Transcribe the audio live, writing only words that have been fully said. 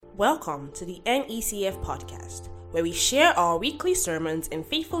Welcome to the NECF podcast, where we share our weekly sermons and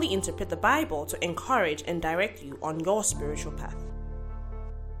faithfully interpret the Bible to encourage and direct you on your spiritual path.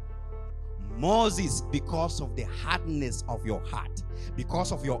 Moses, because of the hardness of your heart,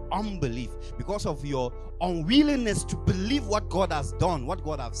 because of your unbelief, because of your unwillingness to believe what God has done, what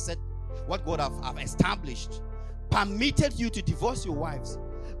God has said, what God have established, permitted you to divorce your wives.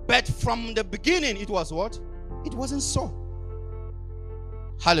 But from the beginning, it was what? It wasn't so.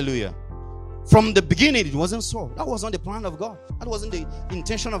 Hallelujah. From the beginning, it wasn't so. That was not the plan of God. That wasn't the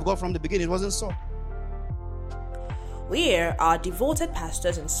intention of God from the beginning. It wasn't so. We, our devoted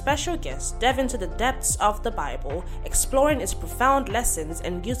pastors and special guests, delve into the depths of the Bible, exploring its profound lessons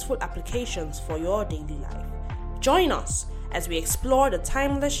and useful applications for your daily life. Join us as we explore the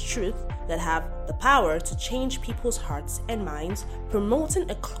timeless truth that have the power to change people's hearts and minds, promoting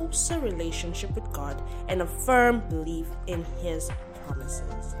a closer relationship with God and a firm belief in His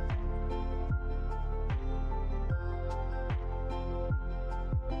promises.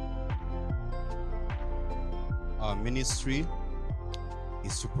 Our ministry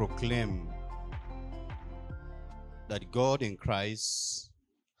is to proclaim that God in Christ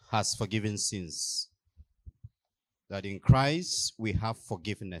has forgiven sins. That in Christ we have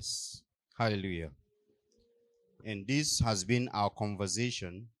forgiveness. Hallelujah. And this has been our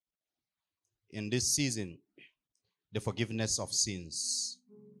conversation in this season, the forgiveness of sins.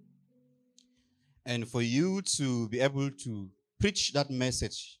 And for you to be able to preach that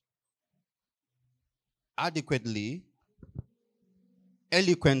message adequately,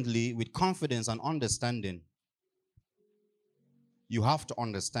 eloquently, with confidence and understanding, you have to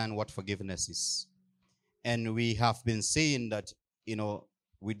understand what forgiveness is. And we have been saying that,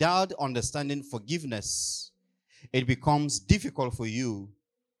 without understanding forgiveness, it becomes difficult for you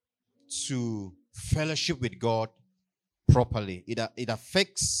to fellowship with God properly. It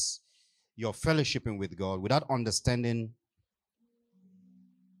affects your fellowshipping with God without understanding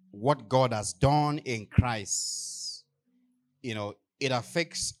what God has done in Christ. It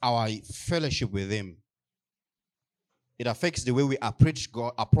affects our fellowship with Him. It affects the way we approach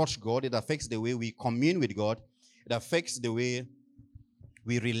God. It affects the way we commune with God. It affects the way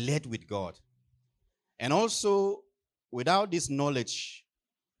we relate with God. And also, without this knowledge,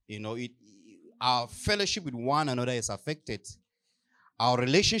 our fellowship with one another is affected. Our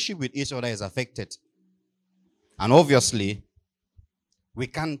relationship with each other is affected. And obviously, we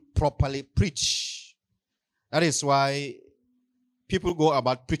can't properly preach. That is why people go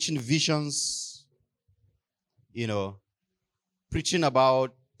about preaching visions, preaching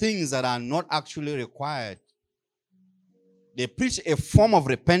about things that are not actually required. They preach a form of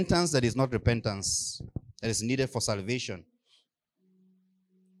repentance that is not repentance, that is needed for salvation.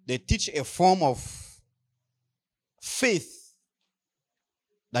 They teach a form of faith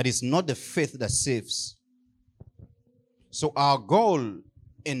that is not the faith that saves. So our goal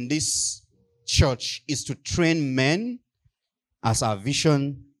in this church is to train men, as our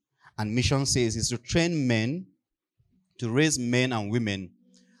vision and mission says, is to train men, to raise men and women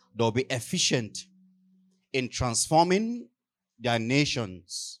that will be efficient in transforming their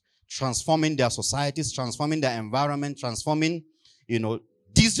nations, transforming their societies, transforming their environment, transforming,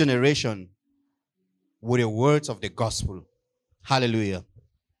 this generation with the words of the gospel. Hallelujah.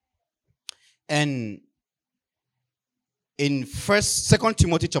 And in 2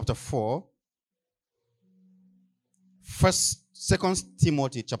 Timothy chapter 4, 2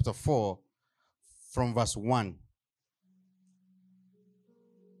 Timothy chapter 4, from verse 1.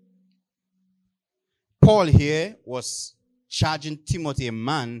 Paul here was charging Timothy, a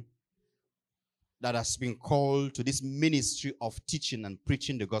man that has been called to this ministry of teaching and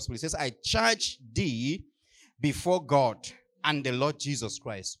preaching the gospel. He says, I charge thee before God and the Lord Jesus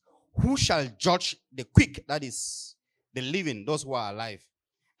Christ, who shall judge the quick, that is, the living, those who are alive,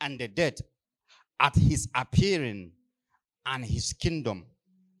 and the dead, at his appearing and his kingdom.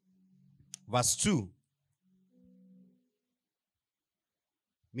 Verse 2.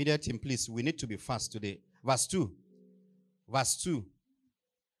 Media team, please, we need to be fast today. Verse 2. Verse 2.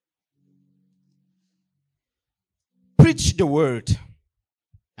 Preach the word.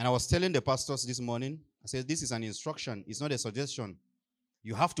 And I was telling the pastors this morning, I said, this is an instruction. It's not a suggestion.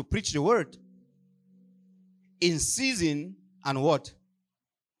 You have to preach the word. In season and what?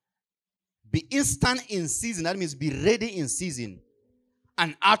 Be instant in season. That means be ready in season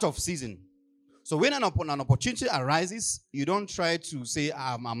and out of season. So when an opportunity arises, you don't try to say,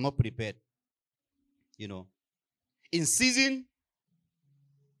 I'm not prepared. In season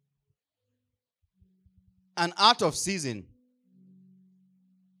and out of season.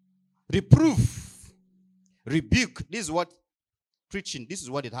 Reproof, rebuke. This is what preaching, this is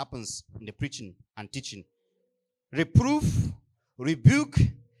what it happens in the preaching and teaching. Reproof, rebuke,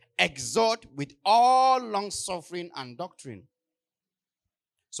 exhort with all long suffering and doctrine.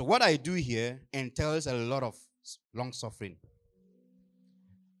 So what I do here entails a lot of long suffering.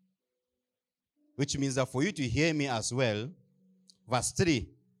 Which means that for you to hear me as well, verse 3,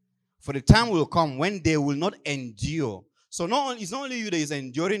 for the time will come when they will not endure. So it's not only you that is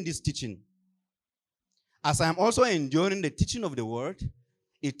enduring this teaching. As I am also enduring the teaching of the word,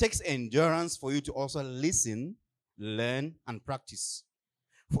 it takes endurance for you to also listen, learn, and practice.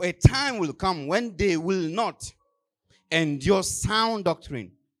 For a time will come when they will not endure sound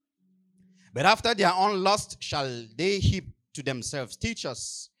doctrine. But after their own lust shall they heap to themselves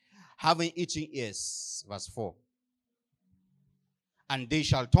teachers, having itching ears. Verse 4. And they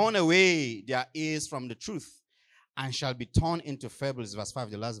shall turn away their ears from the truth, and shall be turned into fables. Verse 5,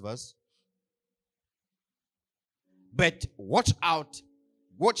 the last verse. But watch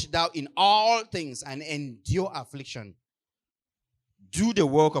thou in all things, and endure affliction. Do the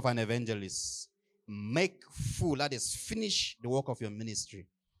work of an evangelist. Make full, that is, finish the work of your ministry.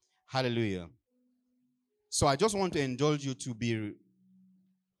 Hallelujah. So I just want to indulge you to be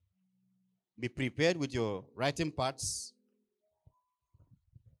prepared with your writing parts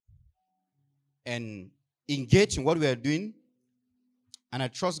and engage in what we are doing. And I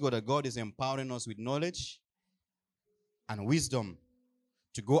trust God that God is empowering us with knowledge and wisdom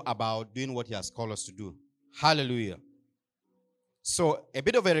to go about doing what he has called us to do. Hallelujah. So a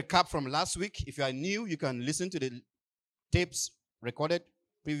bit of a recap from last week. If you are new, you can listen to the tapes recorded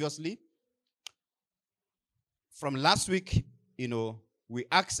previously. From last week, we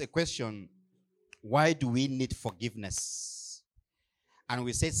asked a question: why do we need forgiveness? And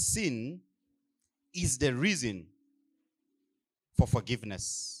we said sin is the reason for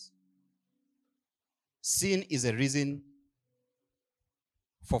forgiveness. Sin is a reason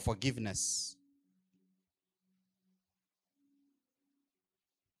for forgiveness.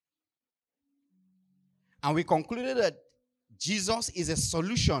 And we concluded that Jesus is a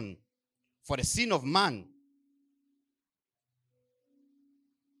solution for the sin of man.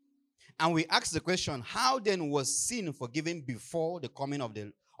 And we asked the question, how then was sin forgiven before the coming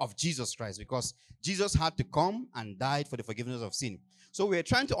of Jesus Christ? Because Jesus had to come and died for the forgiveness of sin. So we're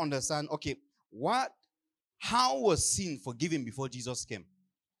trying to understand, okay, how was sin forgiven before Jesus came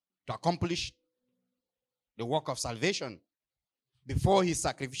to accomplish the work of salvation, before his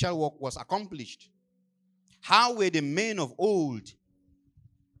sacrificial work was accomplished? How were the men of old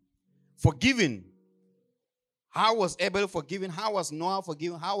forgiven? How was Abel forgiven? How was Noah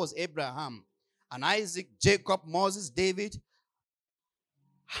forgiven? How was Abraham and Isaac, Jacob, Moses, David?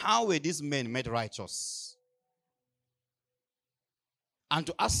 How were these men made righteous? And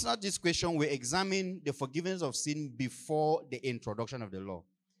to answer this question, we examine the forgiveness of sin before the introduction of the law.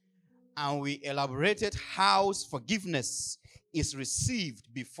 And we elaborated how forgiveness is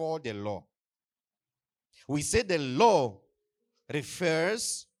received before the law. We said the law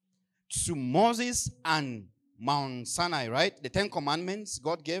refers to Moses and Mount Sinai, right? The 10 Commandments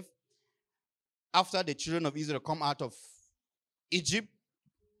God gave after the children of Israel come out of Egypt,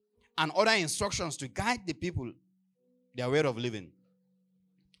 and other instructions to guide the people, their way of living.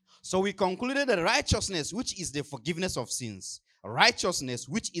 So we concluded that righteousness, which is the forgiveness of sins, righteousness,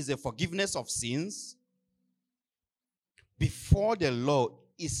 which is the forgiveness of sins, before the law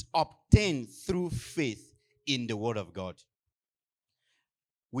is obtained through faith in the Word of God.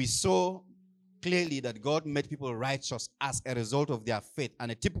 We saw clearly that God made people righteous as a result of their faith.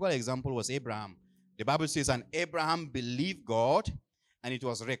 And a typical example was Abraham. The Bible says, and Abraham believed God, and it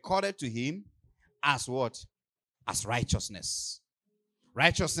was recorded to him as what? As righteousness.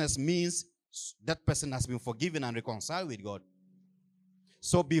 Righteousness means that person has been forgiven and reconciled with God.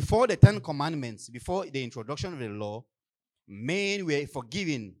 So before the 10 Commandments, before the introduction of the law, men were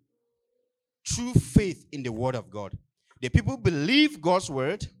forgiven through faith in the Word of God. The people believe God's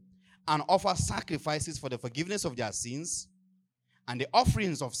word and offer sacrifices for the forgiveness of their sins. And the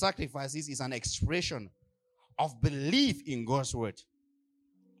offerings of sacrifices is an expression of belief in God's word.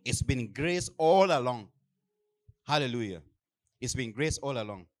 It's been grace all along. Hallelujah. It's been grace all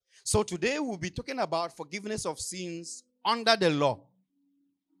along. So today we'll be talking about forgiveness of sins under the law.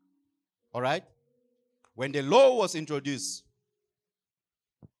 All right? When the law was introduced,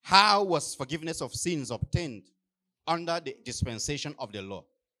 how was forgiveness of sins obtained under the dispensation of the law?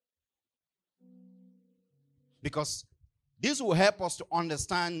 Because this will help us to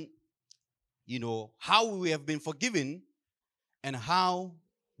understand, how we have been forgiven and how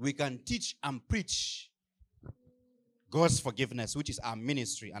we can teach and preach God's forgiveness, which is our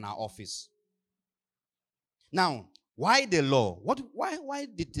ministry and our office. Now, Why the law? Why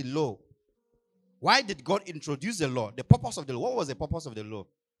did the law? Why did God introduce the law? The purpose of the law. What was the purpose of the law?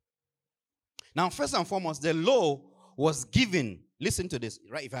 Now, first and foremost, the law was given. Listen to this,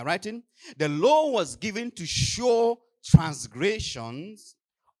 right? If I'm writing, the law was given to show transgressions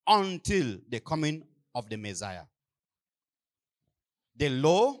until the coming of the Messiah. The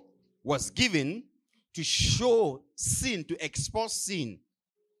law was given to show sin, to expose sin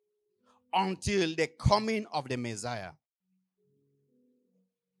until the coming of the Messiah.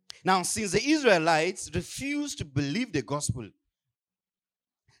 Now, since the Israelites refused to believe the gospel,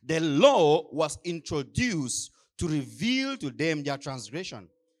 the law was introduced to reveal to them their transgression.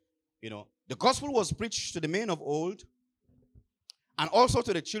 The gospel was preached to the men of old and also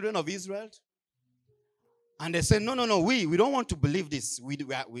to the children of Israel. And they said, no, we don't want to believe this.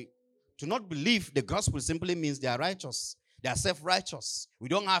 To not believe the gospel simply means they are righteous. They are self-righteous. We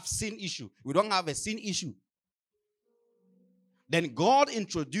don't have sin issue. We don't have a sin issue. Then God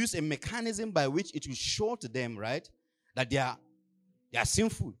introduced a mechanism by which it will show to them, right, that they are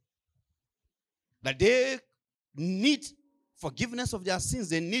sinful. That they need forgiveness of their sins.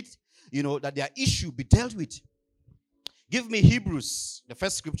 They need, that their issue be dealt with. Give me Hebrews, the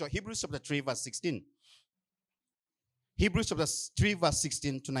first scripture, Hebrews chapter 3, verse 16. Hebrews chapter 3, verse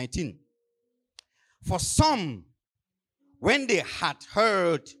 16 to 19. For some, when they had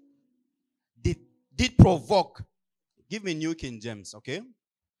heard, did provoke. Give me New King James, okay?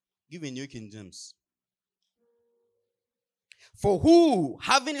 Give me New King James. For who,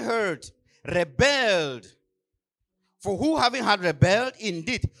 having heard, rebelled. For who, having had rebelled,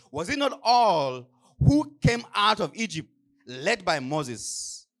 indeed, was it not all who came out of Egypt, led by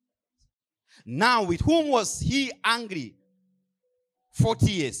Moses? Now, with whom was he angry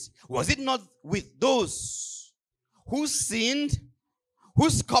 40 years? Was it not with those who sinned,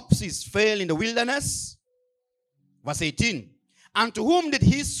 whose corpses fell in the wilderness? Verse 18. And to whom did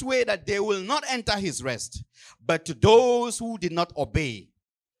he swear that they will not enter his rest? But to those who did not obey.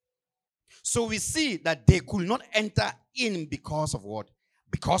 So we see that they could not enter in because of what?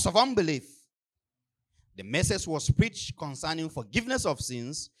 Because of unbelief. The message was preached concerning forgiveness of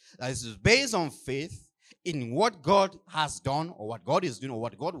sins that is based on faith in what God has done or what God is doing or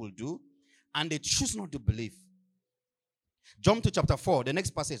what God will do, and they choose not to believe. Jump to chapter 4, the next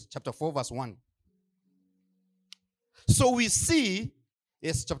passage, chapter 4, verse 1. So we see,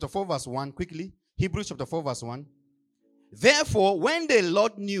 yes, chapter 4, verse 1, quickly. Hebrews chapter 4, verse 1. Therefore, when the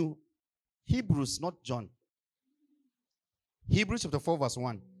Lord knew, Hebrews, not John. Hebrews chapter 4, verse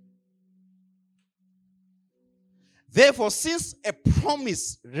 1. Therefore, since a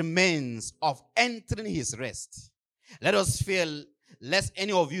promise remains of entering his rest, let us fear lest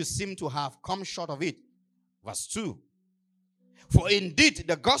any of you seem to have come short of it. Verse 2. For indeed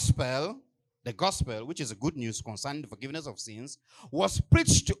the gospel, which is the good news concerning the forgiveness of sins, was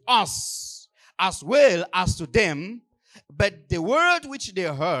preached to us as well as to them, but the word which they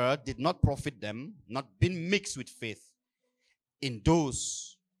heard did not profit them, not being mixed with faith in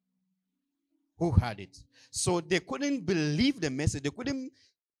those who heard it. So they couldn't believe the message. They couldn't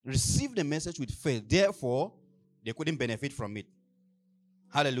receive the message with faith. Therefore, they couldn't benefit from it.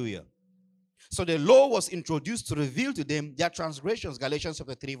 Hallelujah. So the law was introduced to reveal to them their transgressions. Galatians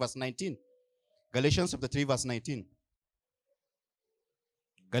chapter 3, verse 19. Galatians chapter 3, verse 19.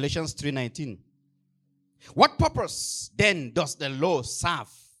 Galatians 3:19. What purpose then does the law serve?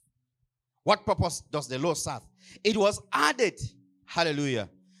 What purpose does the law serve? It was added. Hallelujah.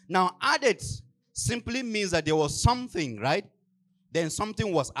 Now, added simply means that there was something, right? Then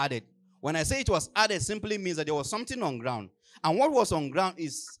something was added. When I say it was added, simply means that there was something on ground. And what was on ground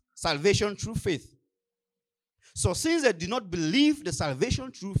is salvation through faith. So since they did not believe the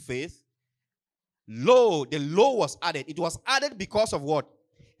salvation through faith, the law was added. It was added because of what?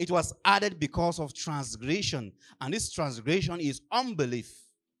 It was added because of transgression. And this transgression is unbelief.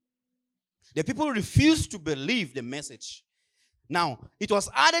 The people refused to believe the message. Now, it was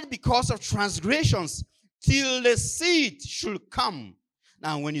added because of transgressions till the seed should come.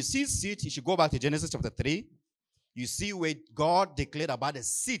 Now, when you see seed, you should go back to Genesis chapter 3. You see where God declared about the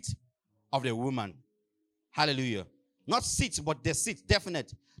seed of the woman. Hallelujah. Not seed, but the seed,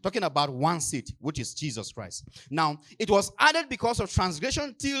 definite. Talking about one seed, which is Jesus Christ. Now, it was added because of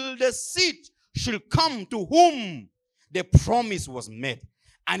transgression till the seed should come to whom the promise was made.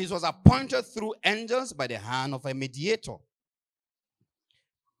 And it was appointed through angels by the hand of a mediator.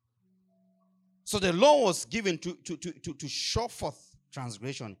 So the law was given to show forth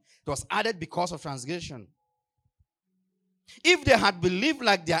transgression. It was added because of transgression. If they had believed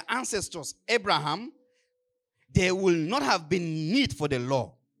like their ancestors, Abraham, there will not have been need for the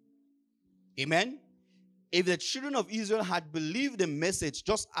law. Amen? if the children of Israel had believed the message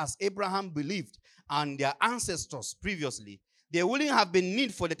just as Abraham believed and their ancestors previously, there wouldn't have been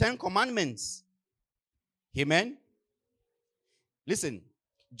need for the 10 commandments. Amen? Listen,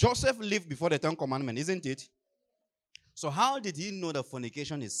 Joseph lived before the 10 commandments, isn't it? So how did he know that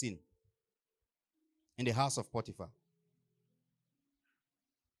fornication is sin in the house of Potiphar?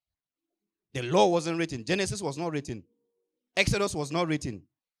 The law wasn't written. Genesis was not written. Exodus was not written.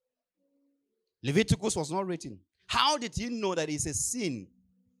 Leviticus was not written. How did he know that it's a sin,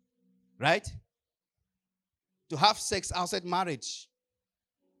 right, to have sex outside marriage?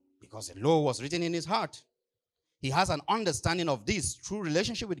 Because the law was written in his heart. He has an understanding of this through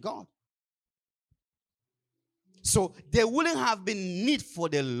relationship with God. So there wouldn't have been need for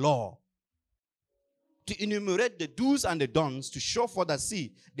the law to enumerate the do's and the don'ts to show for that,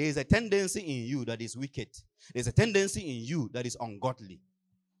 see, there is a tendency in you that is wicked. There's a tendency in you that is ungodly.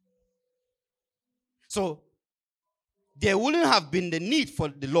 So there wouldn't have been the need for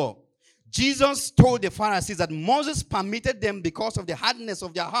the law. Jesus told the Pharisees that Moses permitted them because of the hardness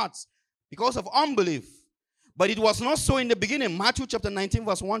of their hearts, because of unbelief. But it was not so in the beginning. Matthew chapter 19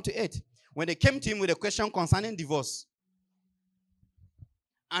 verse 1 to 8. When they came to him with a question concerning divorce.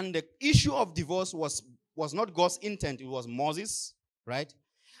 And the issue of divorce was not God's intent. It was Moses, right?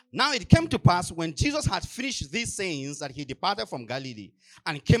 Now it came to pass when Jesus had finished these sayings that he departed from Galilee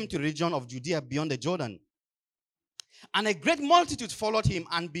and came to the region of Judea beyond the Jordan. And a great multitude followed him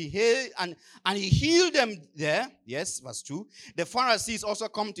and he healed them there. Yes, verse 2. The Pharisees also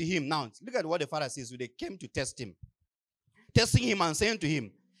come to him. Now, look at what the Pharisees do. They came to test him. Testing him and saying to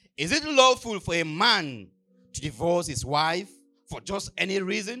him, is it lawful for a man to divorce his wife for just any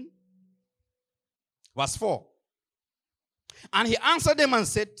reason? Verse 4. And he answered them and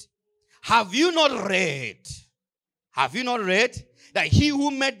said, have you not read that he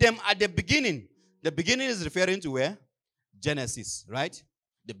who made them at the beginning is referring to where? Genesis, right?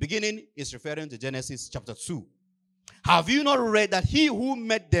 The beginning is referring to Genesis chapter 2. Have you not read that he who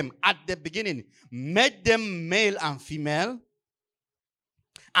made them at the beginning made them male and female?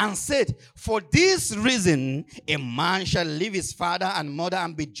 And said, for this reason, a man shall leave his father and mother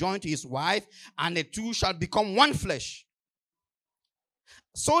and be joined to his wife, and the two shall become one flesh.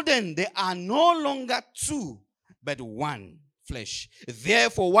 So then, they are no longer two, but one flesh.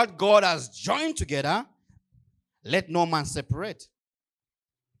 Therefore, what God has joined together, let no man separate.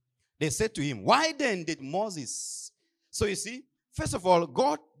 They said to him, why then did Moses? So you see, first of all,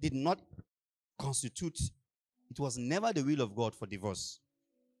 God did not constitute, it was never the will of God for divorce.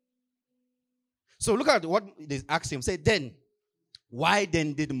 So look at what they asked him. Say, then, why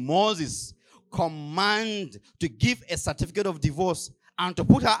then did Moses command to give a certificate of divorce and to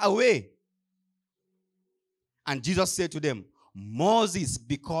put her away? And Jesus said to them, Moses,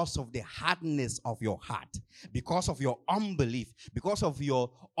 because of the hardness of your heart, because of your unbelief, because of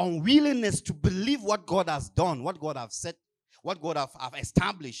your unwillingness to believe what God has done, what God has said, what God have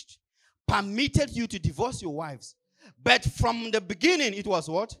established, permitted you to divorce your wives. But from the beginning, it was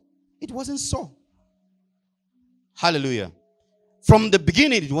what? It wasn't so. Hallelujah. From the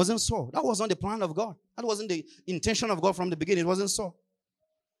beginning, it wasn't so. That was not the plan of God. That wasn't the intention of God from the beginning. It wasn't so.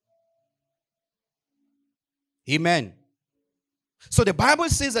 Amen. So the Bible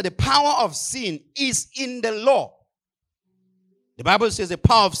says that the power of sin is in the law. The Bible says the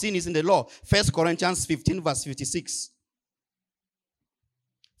power of sin is in the law. 1 Corinthians 15 verse 56.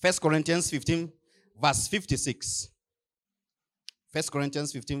 1 Corinthians 15 verse 56. 1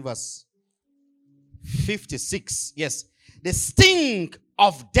 Corinthians 15 verse 56. Yes. The sting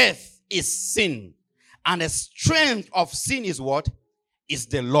of death is sin. And the strength of sin is what? Is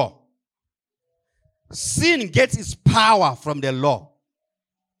the law. Sin gets its power from the law.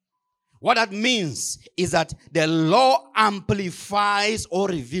 What that means is that the law amplifies or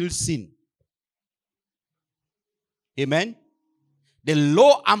reveals sin. Amen? The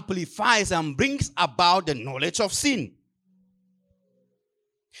law amplifies and brings about the knowledge of sin.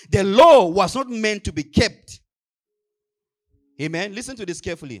 The law was not meant to be kept. Amen? Listen to this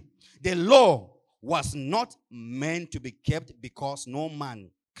carefully. The law was not meant to be kept because no man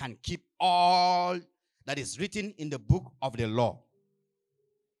can keep all that is written in the book of the law.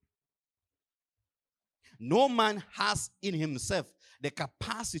 No man has in himself the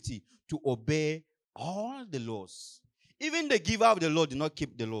capacity to obey all the laws. Even the giver of the law did not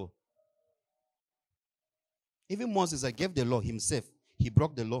keep the law. Even Moses that gave the law himself, he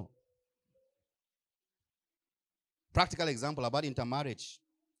broke the law. Practical example about intermarriage.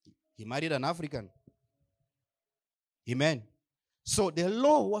 He married an African. Amen. So the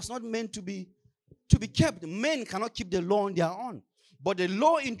law was not meant to be kept. Men cannot keep the law on their own. But the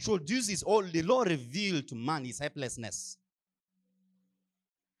law introduces, or the law revealed to man his helplessness.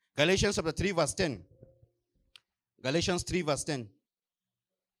 Galatians chapter 3 verse 10. Galatians 3 verse 10.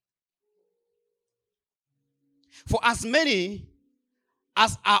 For as many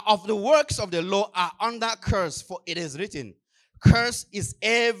as are of the works of the law are under curse, for it is written, curse is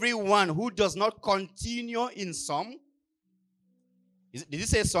everyone who does not continue in some. Did it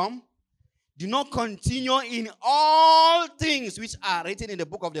say some? Do not continue in all things which are written in the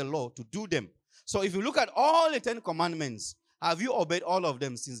book of the law to do them. So if you look at all the 10 commandments, have you obeyed all of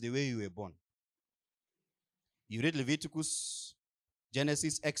them since the way you were born? You read Leviticus,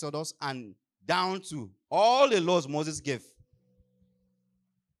 Genesis, Exodus, and down to all the laws Moses gave.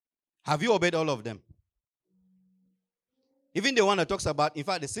 Have you obeyed all of them? Even the one that talks about, in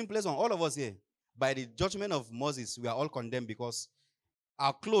fact, the simplest one, all of us here, by the judgment of Moses, we are all condemned because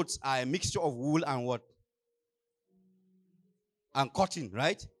our clothes are a mixture of wool and what? And cotton,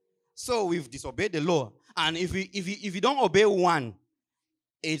 right? So we've disobeyed the law. And if you don't obey one,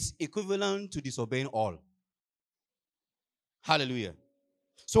 it's equivalent to disobeying all. Hallelujah.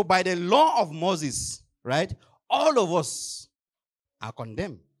 So by the law of Moses, right, all of us are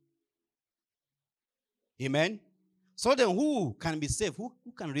condemned. Amen. So then who can be saved? Who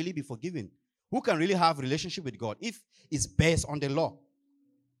can really be forgiven? Who can really have a relationship with God if it's based on the law?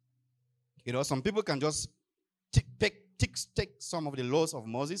 You know, some people can just take some of the laws of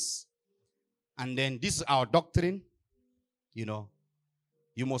Moses, and then this is our doctrine. You know,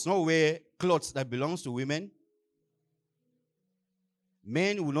 you must not wear clothes that belongs to women.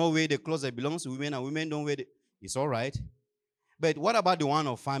 Men will not wear the clothes that belongs to women, and women don't wear the... It's all right. But what about the one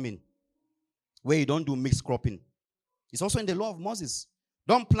of farming, where you don't do mixed cropping? It's also in the law of Moses.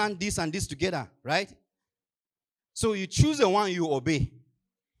 Don't plant this and this together, right? So you choose the one you obey,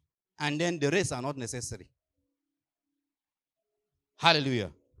 and then the rest are not necessary.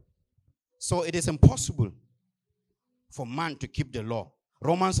 Hallelujah. So it is impossible for man to keep the law.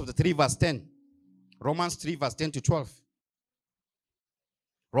 Romans chapter 3 verse 10. Romans 3 verse 10 to 12.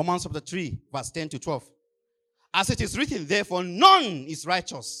 Romans chapter 3 verse 10 to 12. As it is written, therefore none is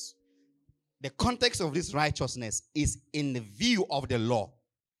righteous. The context of this righteousness is in the view of the law.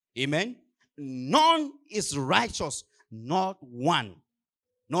 Amen. None is righteous, not one.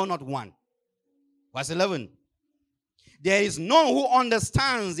 No, not one. Verse 11. There is none who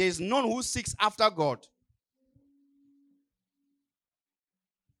understands. There is none who seeks after God.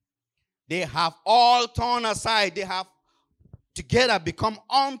 They have all torn aside. They have together become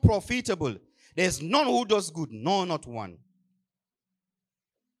unprofitable. There is none who does good. No, not one.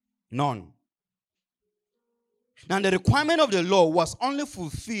 None. Now the requirement of the law was only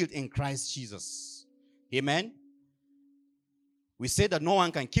fulfilled in Christ Jesus. Amen. We say that no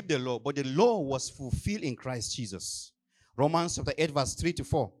one can keep the law, but the law was fulfilled in Christ Jesus. Romans chapter 8 verse 3 to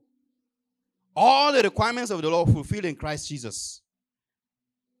 4. All the requirements of the law fulfilled in Christ Jesus.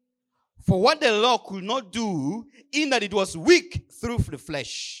 For what the law could not do, in that it was weak through the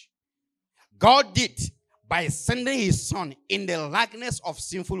flesh, God did by sending his son in the likeness of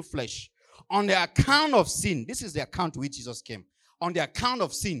sinful flesh. On the account of sin, this is the account to which Jesus came. On the account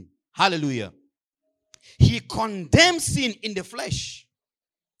of sin, hallelujah, he condemned sin in the flesh.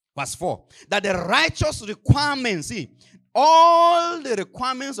 Verse 4, that the righteous requirements, see, all the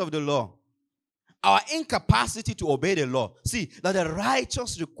requirements of the law, our incapacity to obey the law, see, that the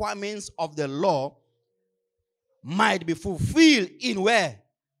righteous requirements of the law might be fulfilled in where?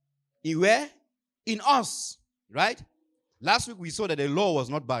 In where? In us, right? Last week we saw that the law was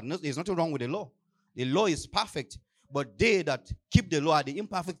not bad. There's nothing wrong with the law. The law is perfect. But they that keep the law are the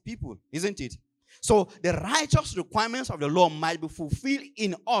imperfect people, isn't it? So the righteous requirements of the law might be fulfilled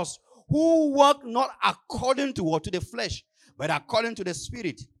in us who work not according to what? To the flesh, but according to the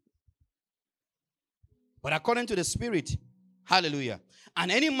Spirit. But according to the Spirit. Hallelujah.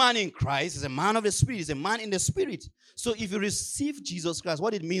 And any man in Christ is a man of the Spirit, is a man in the Spirit. So if you receive Jesus Christ,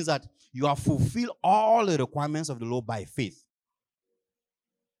 what it means that you have fulfilled all the requirements of the law by faith.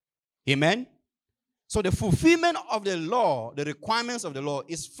 Amen? So the fulfillment of the law, the requirements of the law,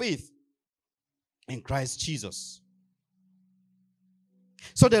 is faith in Christ Jesus.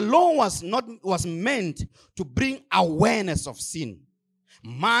 So the law was meant to bring awareness of sin.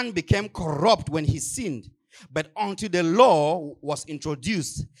 Man became corrupt when he sinned. But until the law was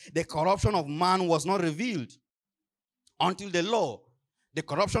introduced, the corruption of man was not revealed. Until the law, the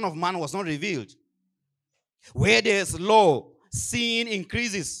corruption of man was not revealed. Where there's law, sin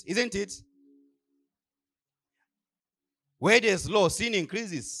increases, isn't it? Where there's law, sin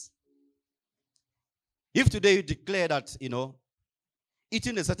increases. If today you declare that,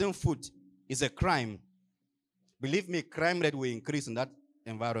 eating a certain food is a crime, believe me, crime rate will increase in that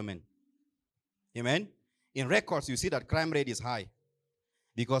environment. Amen? In records, you see that crime rate is high.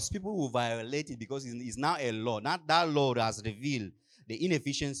 Because people will violate it because it's now a law. Not that law has revealed the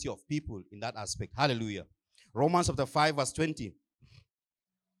inefficiency of people in that aspect. Hallelujah. Romans chapter 5 verse 20.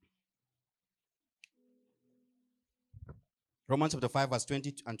 Romans chapter 5 verse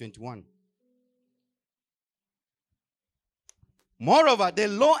 20 and 21. Moreover, the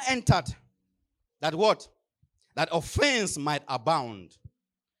law entered that what? That offense might abound.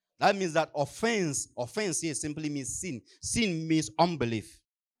 That means that offense here simply means sin. Sin means unbelief.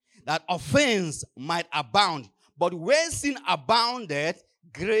 That offense might abound. But where sin abounded,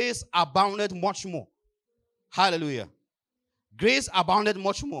 grace abounded much more. Hallelujah. Grace abounded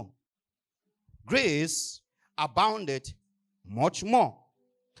much more. Grace abounded much more.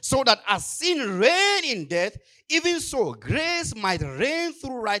 So that as sin reigned in death, even so grace might reign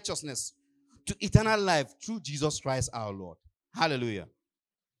through righteousness to eternal life through Jesus Christ our Lord. Hallelujah.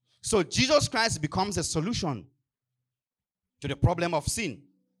 So Jesus Christ becomes a solution to the problem of sin.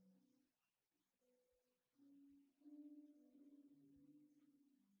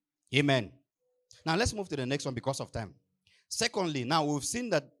 Amen. Now let's move to the next one because of time. Secondly, now we've seen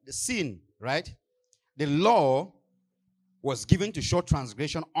that the sin, right? The law was given to show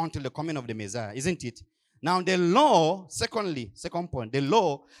transgression until the coming of the Messiah, isn't it? Now the law, second point, the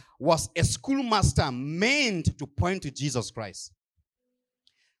law was a schoolmaster meant to point to Jesus Christ.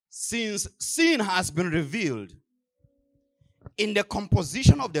 Since sin has been revealed in the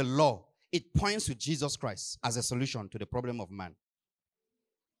composition of the law, it points to Jesus Christ as a solution to the problem of man.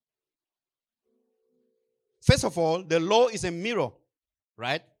 First of all, the law is a mirror,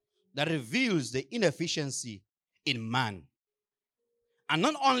 right, that reveals the inefficiency in man. And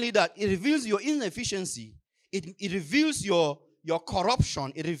not only that, it reveals your inefficiency, it reveals your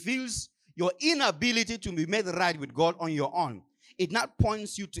corruption, it reveals your inability to be made right with God on your own. It not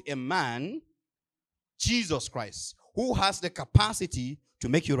points you to a man, Jesus Christ, who has the capacity to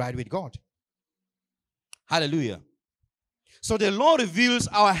make you right with God. Hallelujah. So the law reveals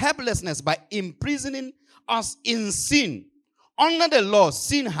our helplessness by imprisoning us in sin. Under the law,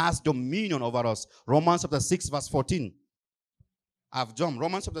 sin has dominion over us. Romans chapter 6 verse 14. I've jumped.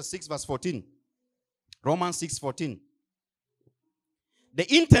 Romans chapter 6 verse 14. Romans 6:14.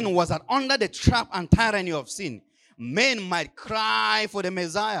 The intent was that under the trap and tyranny of sin, men might cry for the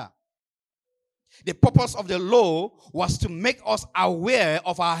Messiah. The purpose of the law was to make us aware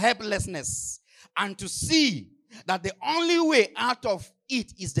of our helplessness and to see that the only way out of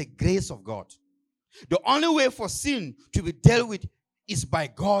it is the grace of God. The only way for sin to be dealt with is by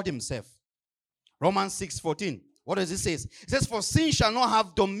God himself. Romans 6:14. What does it say? It says, for sin shall not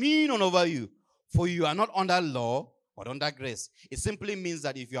have dominion over you, for you are not under law, but under grace. It simply means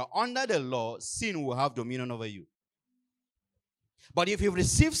that if you are under the law, sin will have dominion over you. But if you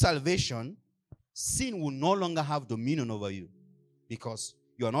receive salvation, sin will no longer have dominion over you because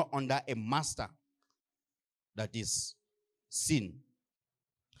you are not under a master, that is sin.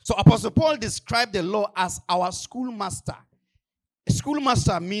 So Apostle Paul described the law as our schoolmaster. A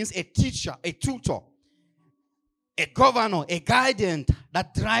schoolmaster means a teacher, a tutor, a governor, a guidance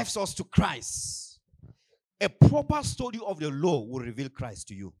that drives us to Christ. A proper study of the law will reveal Christ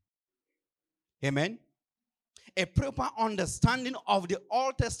to you. Amen. A proper understanding of the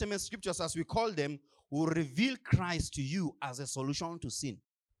Old Testament scriptures, as we call them, will reveal Christ to you as a solution to sin.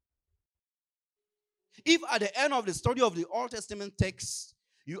 If at the end of the study of the Old Testament text,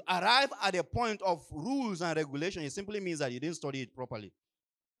 you arrive at a point of rules and regulation, it simply means that you didn't study it properly.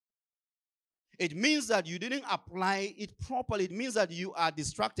 It means that you didn't apply it properly. It means that you are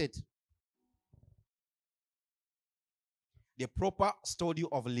distracted. The proper study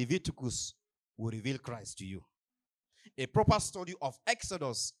of Leviticus will reveal Christ to you. A proper study of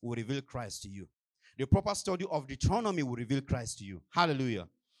Exodus will reveal Christ to you. The proper study of Deuteronomy will reveal Christ to you. Hallelujah.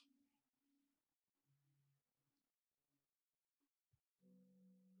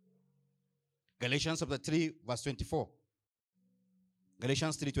 Galatians chapter 3 verse 24.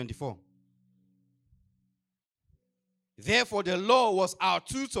 Galatians 3:24. Therefore the law was our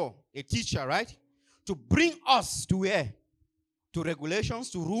tutor, a teacher, right? To bring us to where? To regulations,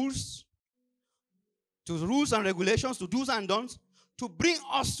 to rules and regulations, to do's and don'ts, to bring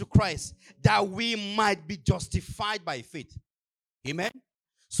us to Christ, that we might be justified by faith. Amen?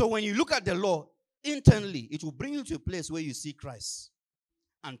 So when you look at the law, internally, it will bring you to a place where you see Christ.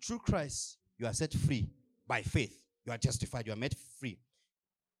 And through Christ, you are set free by faith. You are justified. You are made free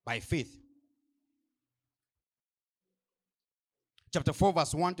by faith. Chapter 4,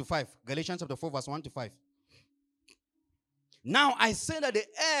 verse 1 to 5. Galatians chapter 4, verse 1 to 5. Now I say that the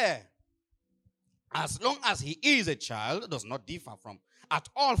heir as long as he is a child, does not differ from at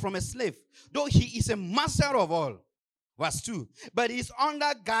all from a slave, though he is a master of all. Verse 2. But he is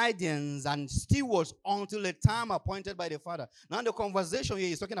under guidance and stewards until the time appointed by the Father. Now the conversation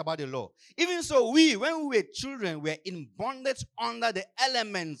here is talking about the law. Even so, when we were children, were in bondage under the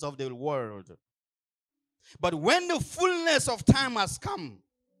elements of the world. But when the fullness of time has come,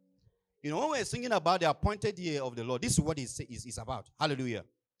 when we're singing about the appointed year of the Lord, this is what it's about. Hallelujah.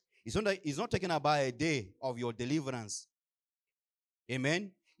 It's not talking about a day of your deliverance.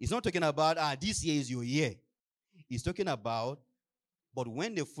 Amen. It's not talking about this year is your year. It's talking about, but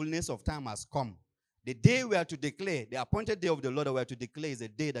when the fullness of time has come, the day we are to declare, the appointed day of the Lord that we are to declare is the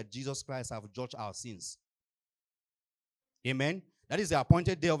day that Jesus Christ has judged our sins. Amen. That is the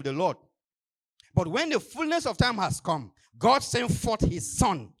appointed day of the Lord. But when the fullness of time has come, God sent forth his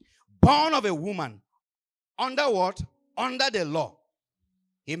Son, born of a woman, under what? Under the law.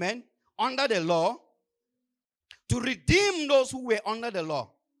 Amen. Under the law, to redeem those who were under the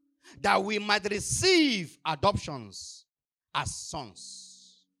law, that we might receive adoptions as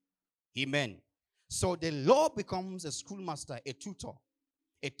sons. Amen. So the law becomes a schoolmaster, a tutor,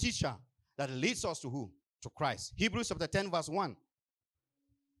 a teacher that leads us to who? To Christ. Hebrews chapter 10 verse 1.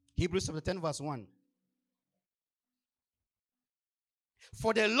 Hebrews chapter 10 verse 1.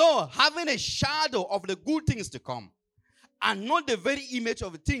 For the law, having a shadow of the good things to come, and not the very image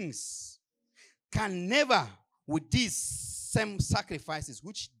of things, can never, with these same sacrifices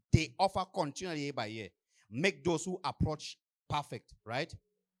which they offer continually year by year, make those who approach perfect, right?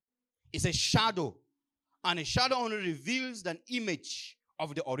 It's a shadow. And a shadow only reveals the image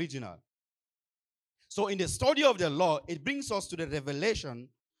of the original. So in the study of the law, it brings us to the revelation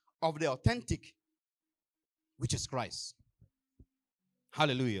of the authentic, which is Christ.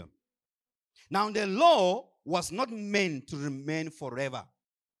 Hallelujah. Now the law was not meant to remain forever.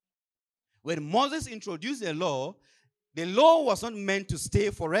 When Moses introduced the law was not meant to stay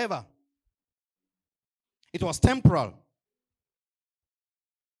forever. It was temporal.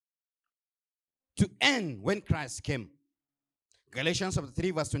 To end when Christ came. Galatians chapter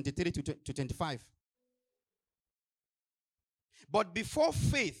 3 verse 23 to 25. But before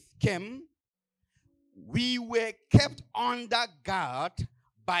faith came, we were kept under guard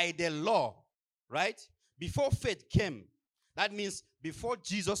by the law. Right? Before faith came. That means before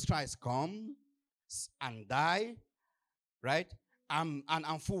Jesus Christ comes and died, right? And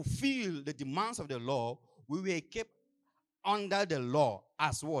fulfill the demands of the law, we were kept under the law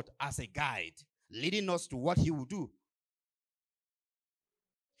as what? As a guide, leading us to what he will do.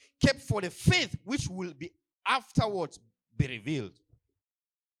 Kept for the faith which will be afterwards be revealed.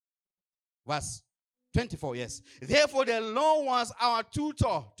 Verse 24, yes. Therefore the law was our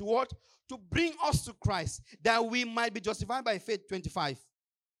tutor to what? To bring us to Christ, that we might be justified by faith. 25.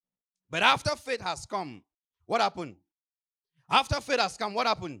 But after faith has come, what happened? After faith has come, what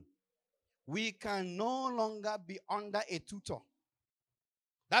happened? We can no longer be under a tutor.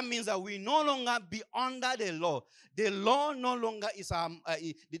 That means that we no longer be under the law. The law no longer is our,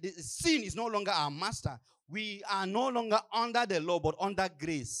 the sin is no longer our master. We are no longer under the law, but under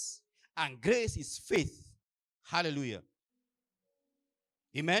grace. And grace is faith. Hallelujah.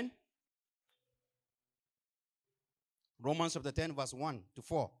 Amen. Romans chapter 10 verse 1 to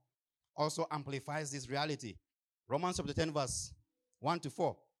 4 also amplifies this reality. Romans chapter 10 verse 1 to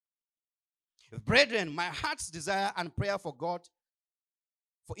 4. Brethren, my heart's desire and prayer for God,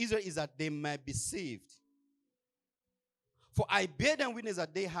 for Israel, is that they might be saved. For I bear them witness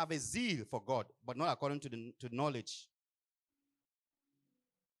that they have a zeal for God, but not according to knowledge.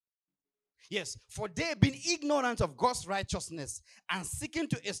 Yes, for they, being ignorant of God's righteousness and seeking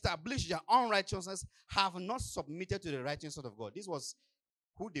to establish their own righteousness, have not submitted to the righteousness of God. This was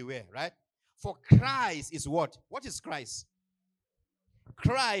who they were, right? For Christ is what? What is Christ?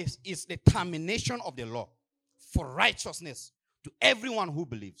 Christ is the termination of the law for righteousness to everyone who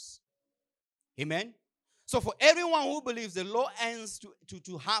believes. Amen? So for everyone who believes, the law ends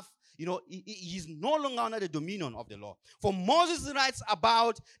to have, he's no longer under the dominion of the law. For Moses writes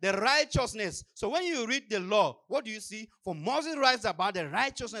about the righteousness. So when you read the law, what do you see? For Moses writes about the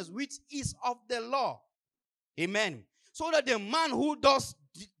righteousness which is of the law. Amen. So that the man who does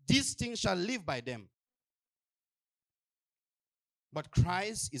these things shall live by them. But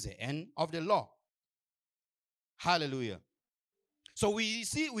Christ is the end of the law. Hallelujah. So we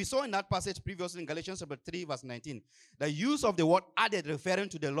saw in that passage previously in Galatians chapter 3 verse 19, the use of the word added referring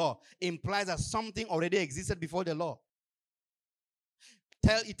to the law implies that something already existed before the law.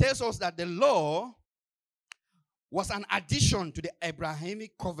 It tells us that the law was an addition to the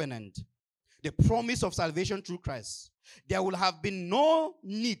Abrahamic covenant, the promise of salvation through Christ. There will have been no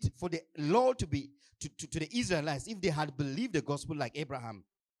need for the law to be to the Israelites if they had believed the gospel like Abraham,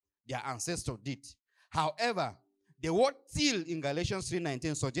 their ancestor, did. However, the word till in Galatians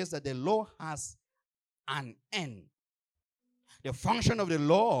 3:19 suggests that the law has an end. The function of the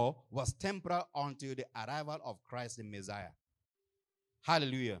law was temporal until the arrival of Christ the Messiah.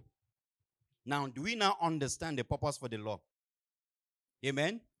 Hallelujah. Now, do we now understand the purpose for the law?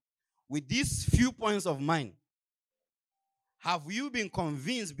 Amen? With these few points of mine, have you been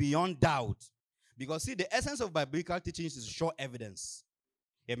convinced beyond doubt? Because see, the essence of biblical teachings is to show evidence.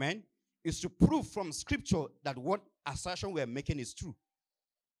 Amen? It's to prove from scripture that what assertion we're making is true.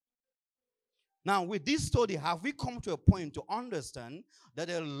 Now, with this study, have we come to a point to understand that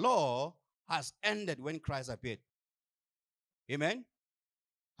the law has ended when Christ appeared? Amen?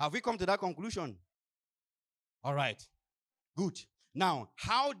 Have we come to that conclusion? All right. Good. Now,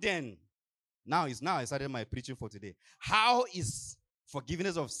 how then? Now I started my preaching for today. How is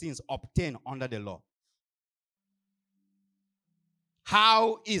forgiveness of sins obtained under the law?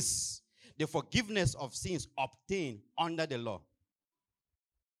 How is the forgiveness of sins obtained under the law?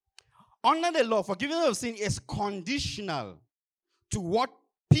 Under the law, forgiveness of sin is conditional to what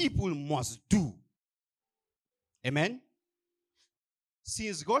people must do. Amen?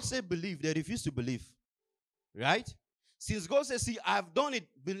 Since God said believe, they refuse to believe. Right? Since God says, see, I've done it,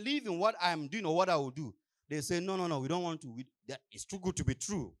 believe in what I'm doing or what I will do. They say, no, we don't want to. It's too good to be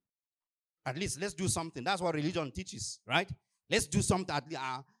true. At least let's do something. That's what religion teaches, right? Let's do something.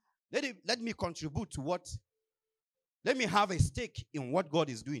 Let me contribute to what. Let me have a stake in what God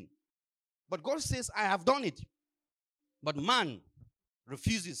is doing. But God says, I have done it. But man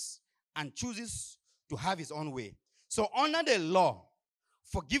refuses and chooses to have his own way. So under the law,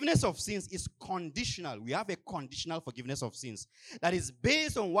 forgiveness of sins is conditional. We have a conditional forgiveness of sins that is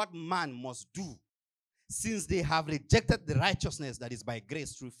based on what man must do since they have rejected the righteousness that is by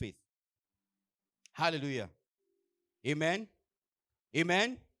grace through faith. Hallelujah. Amen.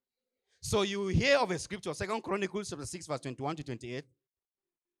 Amen. So you hear of a scripture, 2 Chronicles chapter 6 verse 21 to 28.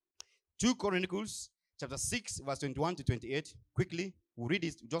 2 Chronicles chapter 6 verse 21 to 28. Quickly, we'll read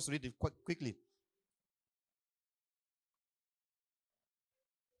it. Just read it quickly.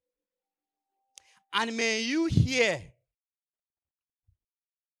 And may you hear,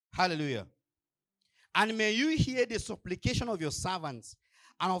 hallelujah, and may you hear the supplication of your servants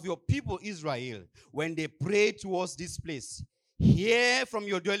and of your people Israel when they pray towards this place. Hear from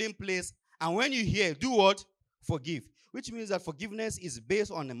your dwelling place, and when you hear, do what? Forgive. Which means that forgiveness is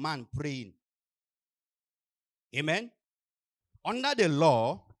based on a man praying. Amen? Under the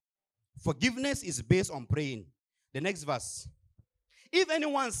law, forgiveness is based on praying. The next verse. If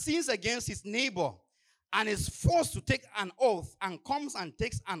anyone sins against his neighbor and is forced to take an oath and comes and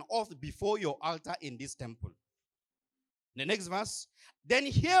takes an oath before your altar in this temple. The next verse. Then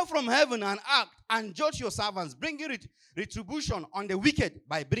hear from heaven and act and judge your servants, bringing retribution on the wicked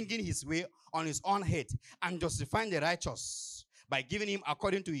by bringing his way on his own head, and justifying the righteous by giving him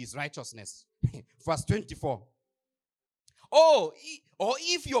according to his righteousness. Verse 24. Oh, or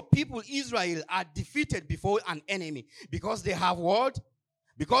if your people Israel are defeated before an enemy, because they have what?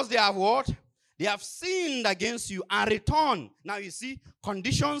 Because they have what? They have sinned against you and return. Now you see,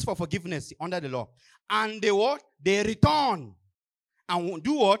 conditions for forgiveness under the law. And they what? They return. And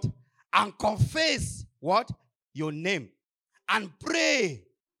do what? And confess what? Your name. And pray.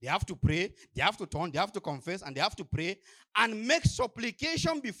 They have to pray. They have to turn. They have to confess. And they have to pray. And make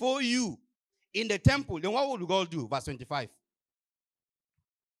supplication before you in the temple. Then what will God do? Verse 25.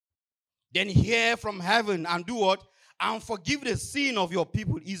 Then hear from heaven and do what? And forgive the sin of your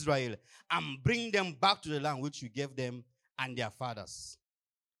people Israel, and bring them back to the land which you gave them and their fathers.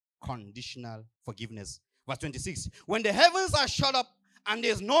 Conditional forgiveness. Verse 26. When the heavens are shut up and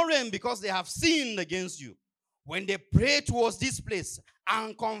there's no rain because they have sinned against you, when they pray towards this place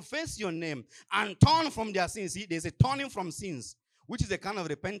and confess your name and turn from their sins. See, there's a turning from sins, which is the kind of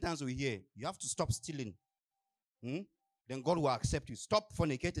repentance we hear. You have to stop stealing. Then God will accept you. Stop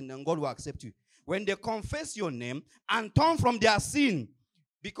fornicating, then God will accept you. When they confess your name and turn from their sin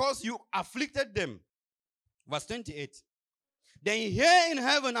because you afflicted them. Verse 28. Then hear in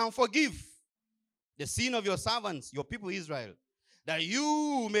heaven and forgive the sin of your servants, your people Israel, that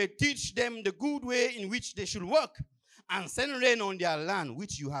you may teach them the good way in which they should work, and send rain on their land,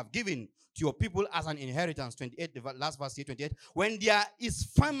 which you have given to your people as an inheritance. 28, the last verse here, 28. When there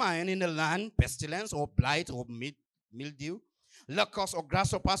is famine in the land, pestilence or blight or mildew, locusts or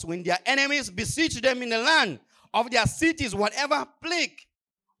grasshoppers, when their enemies besiege them in the land of their cities, whatever plague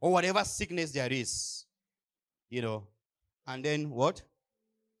or whatever sickness there is. And then what?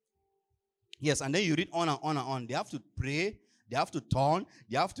 Yes, and then you read on and on and on. They have to pray. They have to turn.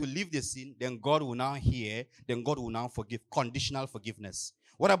 They have to leave the sin. Then God will now hear. Then God will now forgive. Conditional forgiveness.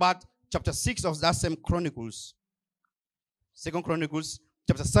 What about chapter 6 of that same Chronicles? 2 Chronicles,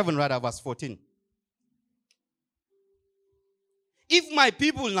 chapter 7, rather, verse 14. If my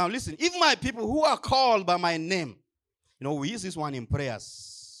people, now listen, if my people who are called by my name, we use this one in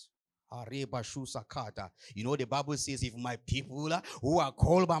prayers. The Bible says, if my people who are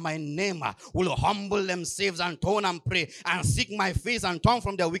called by my name will humble themselves and turn and pray and seek my face and turn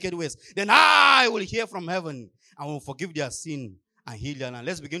from their wicked ways, then I will hear from heaven and will forgive their sin and heal them. And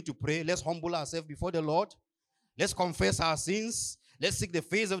let's begin to pray. Let's humble ourselves before the Lord. Let's confess our sins. Let's seek the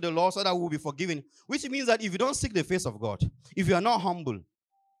face of the Lord so that we will be forgiven. Which means that if you don't seek the face of God, if you are not humble,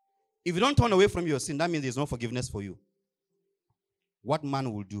 if you don't turn away from your sin, that means there's no forgiveness for you. What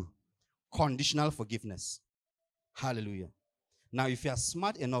man will do? Conditional forgiveness. Hallelujah. Now, if you are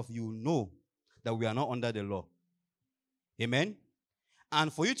smart enough, you will know that we are not under the law. Amen?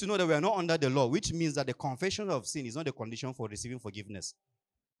 And for you to know that we are not under the law, which means that the confession of sin is not the condition for receiving forgiveness.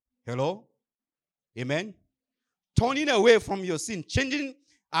 Hello? Amen? Turning away from your sin, changing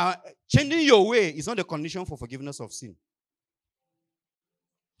your way is not the condition for forgiveness of sin.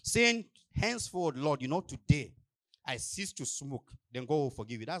 Saying, henceforth, Lord, today I cease to smoke, then God will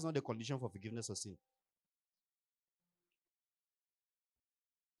forgive you. That's not the condition for forgiveness of sin.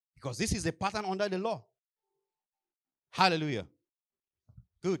 Because this is the pattern under the law. Hallelujah.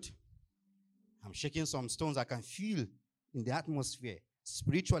 Good. I'm shaking some stones. I can feel in the atmosphere.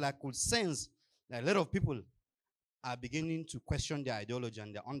 Spiritual, I could sense that a lot of people are beginning to question their ideology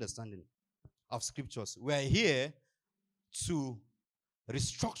and their understanding of scriptures. We are here to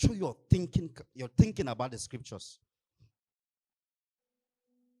restructure your thinking about the scriptures.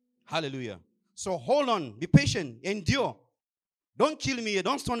 Hallelujah. So hold on, be patient, endure. Don't kill me yet,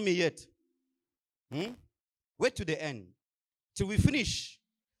 don't stone me yet. Wait to the end. Till we finish,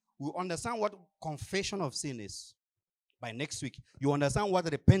 we'll understand what confession of sin is by next week. You understand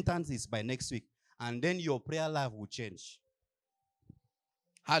what repentance is by next week. And then your prayer life will change.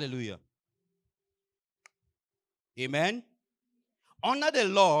 Hallelujah. Amen. Under the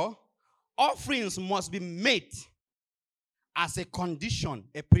law, offerings must be made as a condition,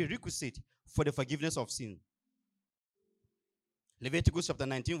 a prerequisite for the forgiveness of sin. Leviticus chapter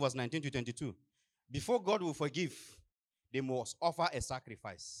 19, verse 19 to 22. Before God will forgive, they must offer a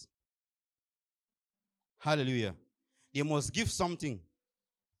sacrifice. Hallelujah. They must give something.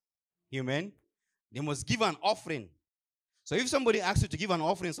 Amen. They must give an offering. So if somebody asks you to give an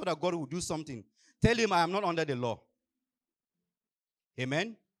offering so that God will do something, tell him, I am not under the law.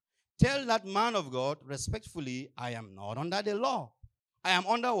 Amen. Tell that man of God respectfully, I am not under the law. I am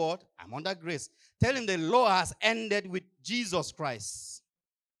under what? I'm under grace. Tell him the law has ended with Jesus Christ.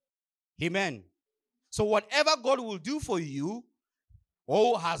 Amen. So whatever God will do for you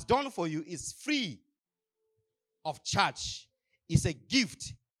or has done for you is free of charge. It's a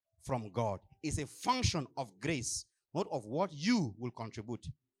gift from God. It's a function of grace, not of what you will contribute.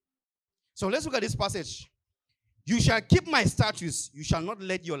 So let's look at this passage. You shall keep my statutes. You shall not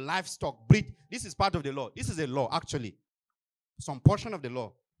let your livestock breed. This is part of the law. This is a law, actually. Some portion of the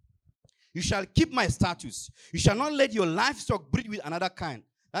law. You shall keep my statutes. You shall not let your livestock breed with another kind.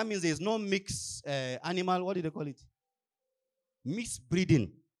 That means there is no mixed animal. What do they call it? Mixed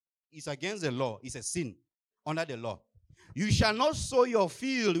breeding. It's against the law. It's a sin under the law. You shall not sow your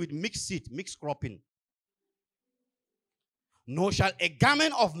field with mixed seed, mixed cropping. Nor shall a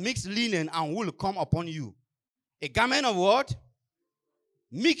garment of mixed linen and wool come upon you. A garment of what?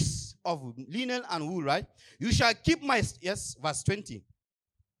 Mix of linen and wool, right? You shall keep my, yes, verse 20.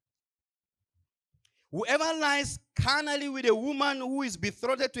 Whoever lies carnally with a woman who is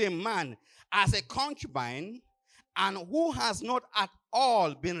betrothed to a man as a concubine, and who has not at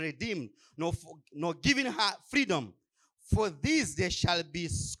all been redeemed, nor given her freedom, for this there shall be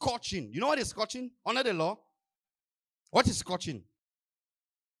scorching. You know what is scorching under the law? What is scorching?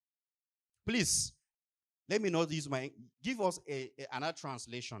 Please, let me not use give us another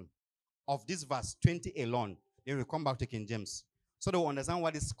translation of this verse 20 alone. Then we'll come back to King James, so that we understand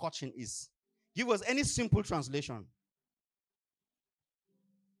what this scorching is. Give us any simple translation.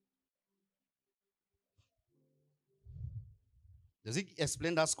 Does it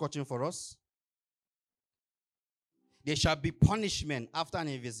explain that scorching for us? There shall be punishment after an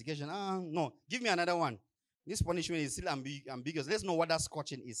investigation. No. Give me another one. This punishment is still ambiguous. Let's know what that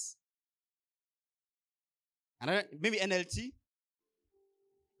scorching is. Another, maybe NLT.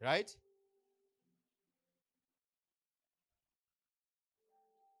 Right?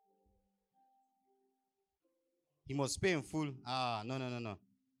 He must pay in full. No.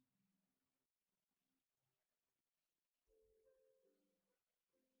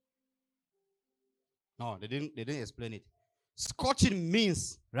 No, they didn't explain it. Scorching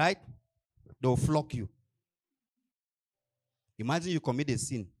means, right? They'll flog you. Imagine you commit a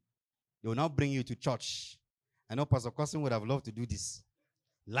sin. They will now bring you to church. I know Pastor Cousin would have loved to do this.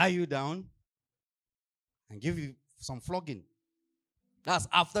 Lie you down and give you some flogging. That's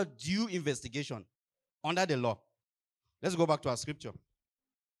after due investigation under the law. Let's go back to our scripture.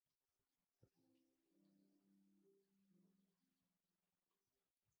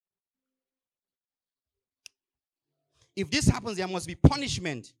 If this happens, there must be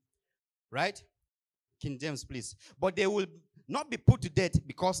punishment. Right? King James, please. But they will not be put to death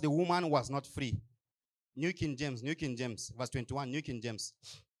because the woman was not free. New King James, verse 21, New King James.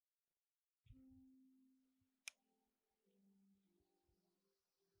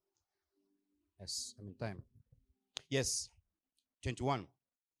 Yes, I'm in time. Yes, 21.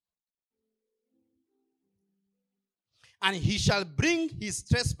 And he shall bring his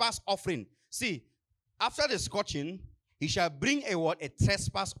trespass offering. See, after the scorching, he shall bring a what? A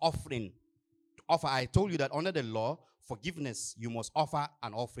trespass offering. Offer. I told you that under the law, forgiveness, you must offer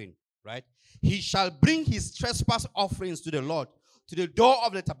an offering, right? He shall bring his trespass offerings to the Lord, to the door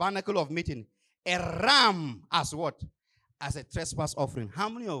of the tabernacle of meeting, a ram as what? As a trespass offering. How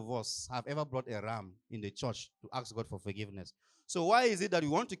many of us have ever brought a ram in the church to ask God for forgiveness? So why is it that we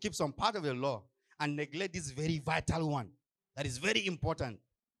want to keep some part of the law and neglect this very vital one that is very important?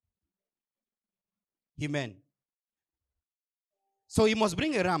 Amen. So he must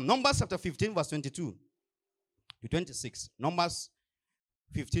bring a ram. Numbers chapter 15, verse 22 to 26. Numbers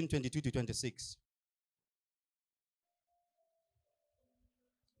 15, 22 to 26.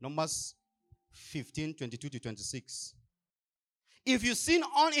 Numbers 15, 22 to 26. If you sin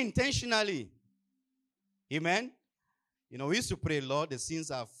unintentionally, amen. You know, we used to pray, Lord, the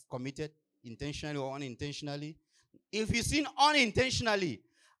sins I've committed intentionally or unintentionally. If you sin unintentionally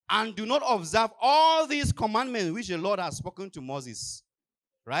and do not observe all these commandments which the Lord has spoken to Moses,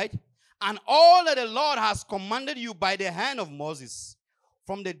 right? And all that the Lord has commanded you by the hand of Moses,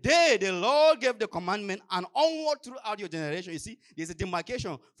 from the day the Lord gave the commandment and onward throughout your generation. You see, there's a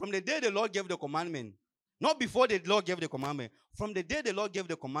demarcation. From the day the Lord gave the commandment, not before the Lord gave the commandment. From the day the Lord gave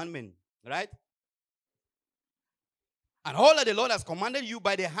the commandment, right? And all that the Lord has commanded you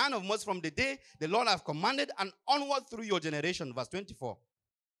by the hand of Moses, from the day the Lord has commanded and onward through your generation. Verse 24.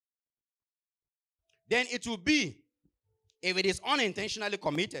 Then it will be, if it is unintentionally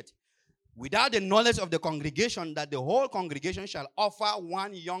committed, without the knowledge of the congregation, that the whole congregation shall offer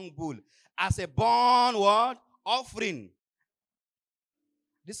one young bull as a burnt what? Offering.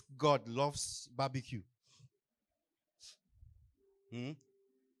 This God loves barbecue.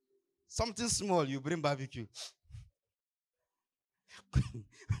 Something small, you bring barbecue.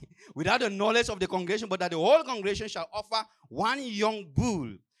 Without the knowledge of the congregation, but that the whole congregation shall offer one young bull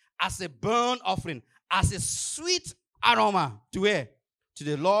as a burnt offering, as a sweet aroma to where? To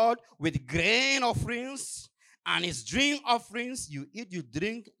the Lord, with grain offerings and his drink offerings. You eat, you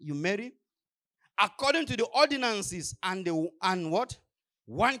drink, you marry, according to the ordinances, and what?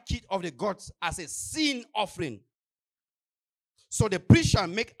 One kid of the goats as a sin offering. So the priest shall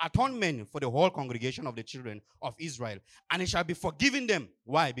make atonement for the whole congregation of the children of Israel, and it shall be forgiven them.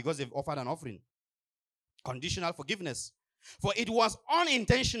 Why? Because they've offered an offering. Conditional forgiveness. For it was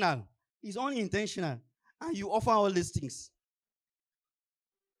unintentional. It's unintentional. And you offer all these things.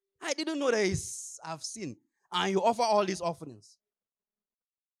 I didn't know that I've sinned. And you offer all these offerings.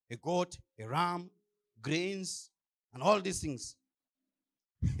 A goat, a ram, grains, and all these things.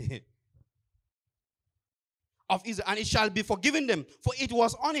 Of Israel, and it shall be forgiven them, for it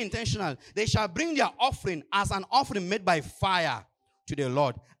was unintentional. They shall bring their offering as an offering made by fire to the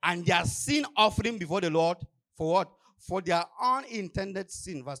Lord, and their sin offering before the Lord, for what? For their unintended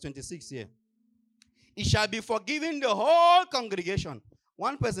sin. Verse 26 here. It shall be forgiven the whole congregation.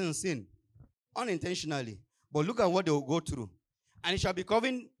 One person sin unintentionally, but look at what they will go through. And it shall be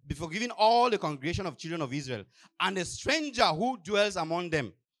forgiven all the congregation of children of Israel, and the stranger who dwells among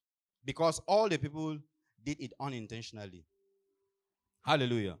them, because all the people did it unintentionally.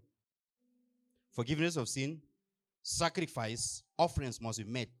 Hallelujah. Forgiveness of sin, sacrifice, offerings must be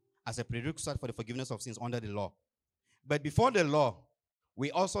made as a prerequisite for the forgiveness of sins under the law. But before the law,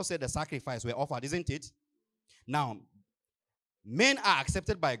 we also said the sacrifice were offered, isn't it? Now, men are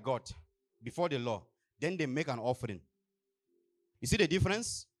accepted by God before the law. Then they make an offering. You see the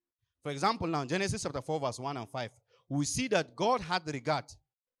difference? For example, now, Genesis chapter 4, verse 1 and 5. We see that God had regard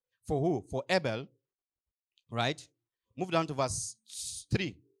for who? For Abel. Right? Move down to verse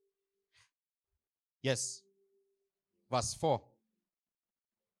 3. Yes. Verse 4.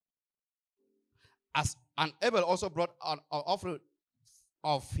 And Abel also brought an offering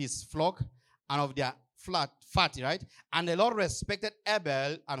of his flock and of their fat, right? And the Lord respected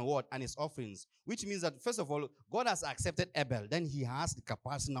Abel and what? And his offerings. Which means that, first of all, God has accepted Abel. Then he has the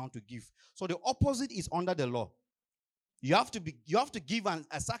capacity now to give. So the opposite is under the law. You have to give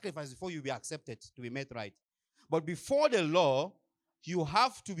a sacrifice before you be accepted, to be made right. But before the law, you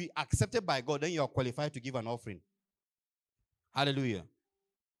have to be accepted by God. Then you are qualified to give an offering. Hallelujah.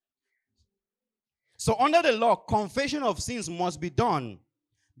 So under the law, confession of sins must be done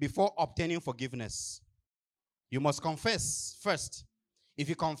before obtaining forgiveness. You must confess first. If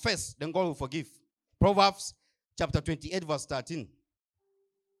you confess, then God will forgive. Proverbs chapter 28 verse 13.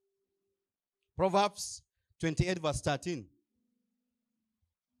 Proverbs 28 verse 13.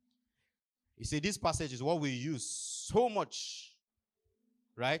 You see, this passage is what we use so much.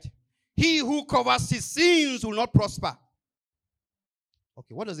 Right? He who covers his sins will not prosper.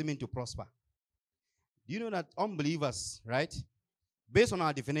 Okay, what does it mean to prosper? Do you know that unbelievers, right, based on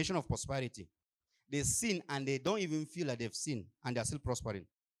our definition of prosperity, they sin and they don't even feel like they've sinned and they're still prospering?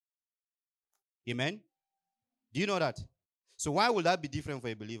 Amen? Do you know that? So why would that be different for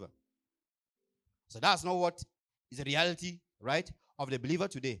a believer? So that's not what is the reality, right, of the believer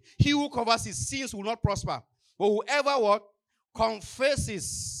today. He who covers his sins will not prosper. But whoever what?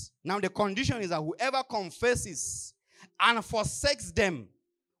 Confesses. Now the condition is that whoever confesses and forsakes them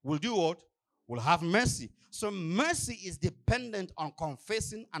will do what? Will have mercy. So mercy is dependent on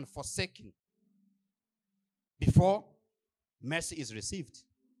confessing and forsaking before mercy is received.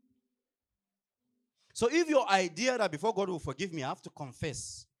 So if your idea that before God will forgive me, I have to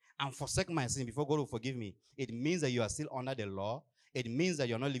confess and forsake my sin before God will forgive me, it means that you are still under the law. It means that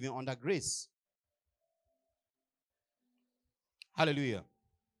you're not living under grace. Hallelujah.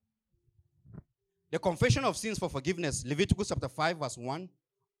 The confession of sins for forgiveness, Leviticus chapter 5 verse 1.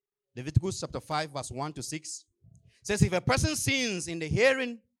 Leviticus chapter 5 verse 1 to 6 says, if a person sins in the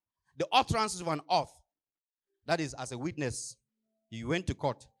hearing, the utterances of an oath, that is as a witness, you went to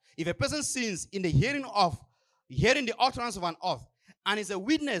court. If a person sins in the hearing the utterance of an oath, and is a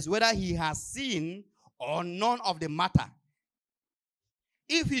witness whether he has seen or none of the matter,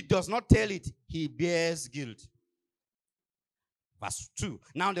 if he does not tell it, he bears guilt. Verse 2.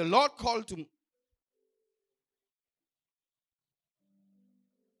 Now the Lord called to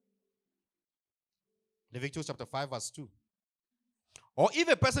Leviticus chapter 5 verse 2. Or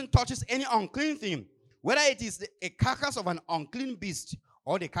if a person touches any unclean thing, whether it is a carcass of an unclean beast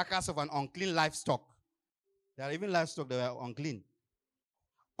or the carcass of an unclean livestock. There are even livestock that are unclean.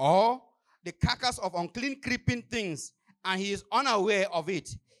 Or the carcass of unclean creeping things, and he is unaware of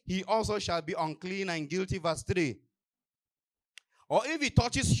it, he also shall be unclean and guilty. Verse 3. Or if he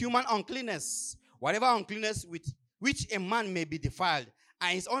touches human uncleanness, whatever uncleanness with which a man may be defiled,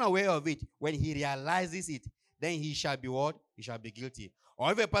 and is unaware of it, when he realizes it, then he shall be what? He shall be guilty.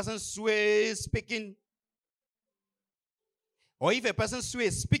 Or if a person swears speaking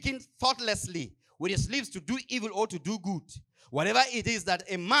thoughtlessly with his lips to do evil or to do good, whatever it is that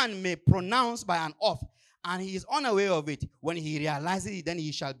a man may pronounce by an oath, and he is unaware of it, when he realizes it, then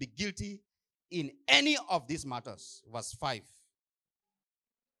he shall be guilty in any of these matters. Verse 5.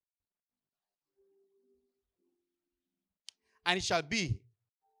 And it shall be,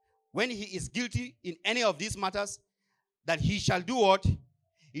 when he is guilty in any of these matters, that he shall do what?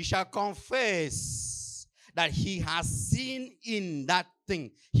 He shall confess that he has sinned in that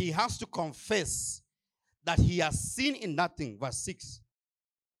thing. He has to confess that he has sinned in that thing. Verse 6.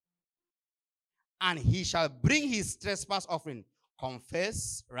 And he shall bring his trespass offering.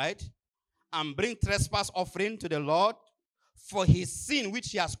 Confess, right? And bring trespass offering to the Lord for his sin which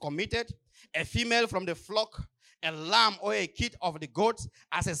he has committed, a female from the flock, a lamb or a kid of the goats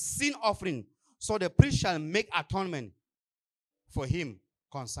as a sin offering. So the priest shall make atonement for him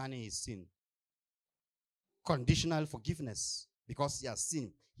concerning his sin. Conditional forgiveness. Because he has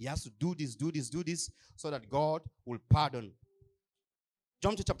sinned. He has to do this, so that God will pardon.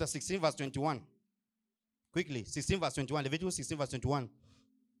 Jump to chapter 16 verse 21. Quickly. 16 verse 21. Leviticus 16 verse 21.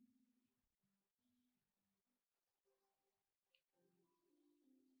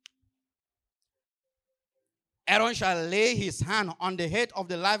 Aaron shall lay his hand on the head of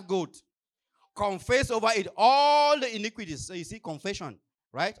the live goat, confess over it all the iniquities. So you see, confession,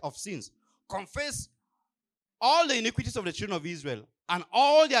 right, of sins. Confess all the iniquities of the children of Israel and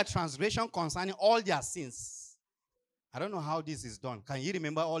all their transgression concerning all their sins. I don't know how this is done. Can you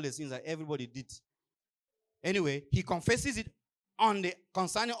remember all the sins that everybody did? Anyway, he confesses it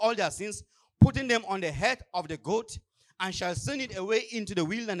concerning all their sins, putting them on the head of the goat, and shall send it away into the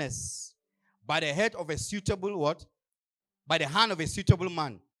wilderness by the head of a suitable what? By the hand of a suitable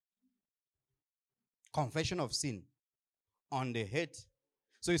man. Confession of sin on the head.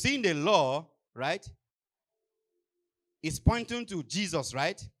 So you see in the law, right? It's pointing to Jesus,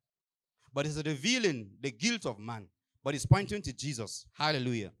 right? But it's revealing the guilt of man. But it's pointing to Jesus.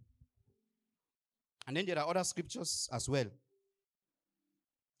 Hallelujah. And then there are other scriptures as well.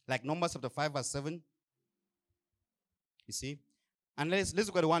 Like Numbers chapter 5 verse 7. You see? And let's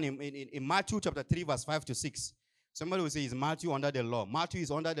look at the one in Matthew chapter 3 verse 5 to 6. Somebody will say, is Matthew under the law? Matthew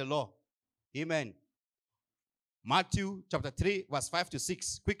is under the law. Amen. Matthew chapter 3 verse 5 to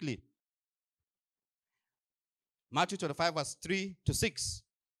 6. Quickly. Matthew chapter 5 verse 3 to 6.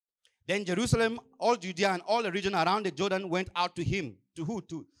 Then Jerusalem, all Judea and all the region around the Jordan went out to him. To who?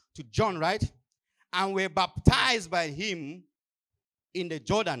 To John, right? And were baptized by him in the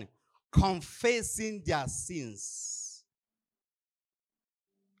Jordan, confessing their sins.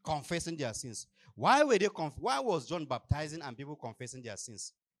 Confessing their sins. Why was John baptizing and people confessing their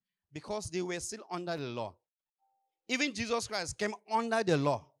sins? Because they were still under the law. Even Jesus Christ came under the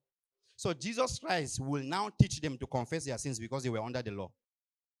law. So Jesus Christ will now teach them to confess their sins because they were under the law.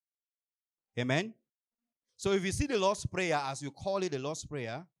 Amen? So if you see the Lord's Prayer, as you call it the Lord's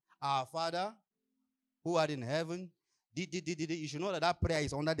Prayer, our Father, who art in heaven, you should know that that prayer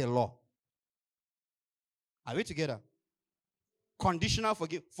is under the law. Are we together? Conditional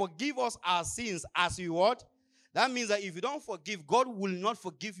forgive. Forgive us our sins as you what? That means that if you don't forgive, God will not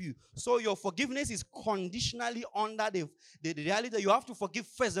forgive you. So your forgiveness is conditionally under the reality that you have to forgive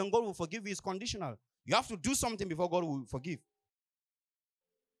first, then God will forgive you. It's conditional. You have to do something before God will forgive.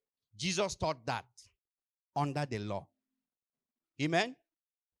 Jesus taught that under the law. Amen?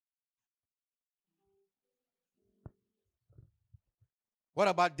 What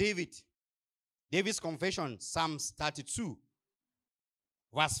about David? David's confession, Psalms 32,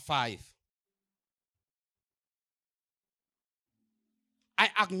 verse 5. I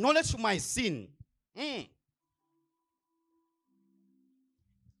acknowledge my sin. You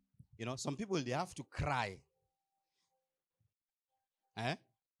know, some people, they have to cry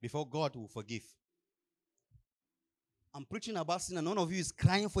before God will forgive. I'm preaching about sin and none of you is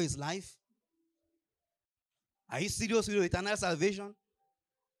crying for his life. Are you serious with your eternal salvation?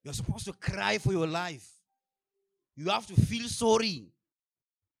 You're supposed to cry for your life. You have to feel sorry.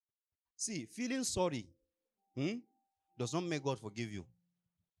 See, feeling sorry does not make God forgive you.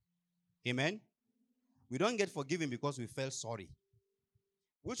 Amen? We don't get forgiven because we felt sorry.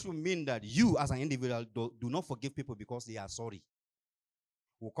 Which will mean that you as an individual do not forgive people because they are sorry.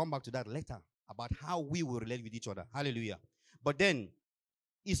 We'll come back to that later about how we will relate with each other. Hallelujah. But then,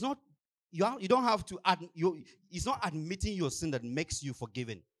 it's not, you don't have to, it's not admitting your sin that makes you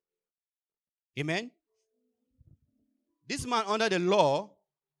forgiven. Amen? This man under the law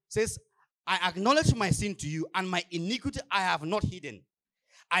says, I acknowledge my sin to you and my iniquity I have not hidden.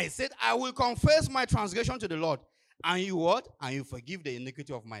 I said, I will confess my transgression to the Lord. And you what? And you forgive the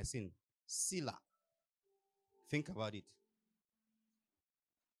iniquity of my sin. Sila. Think about it.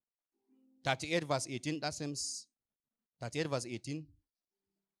 38 verse 18. That seems 38 verse 18.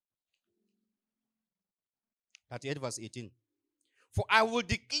 38 verse 18. For I will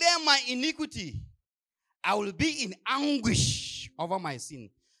declare my iniquity. I will be in anguish over my sin.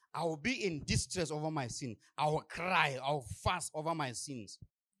 I will be in distress over my sin. I will cry. I will fast over my sins.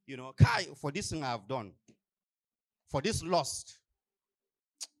 You know, cry for this thing I have done. For this lust.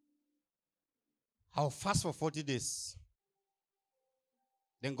 I'll fast for 40 days.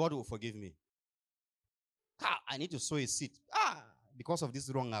 Then God will forgive me. I need to sow a seed. Because of this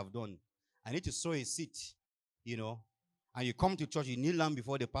wrong I've done. I need to sow a seed. You know. And you come to church, you kneel down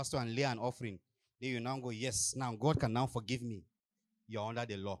before the pastor and lay an offering. Then you now go, yes, now God can now forgive me. You're under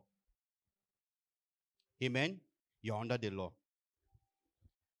the law. Amen? You're under the law.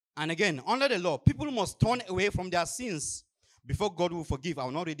 And again, under the law, people must turn away from their sins before God will forgive. I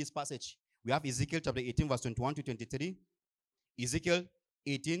will not read this passage. We have Ezekiel chapter 18, verse 21 to 23. Ezekiel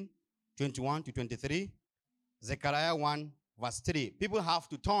 18, 21 to 23. Zechariah 1, verse 3. People have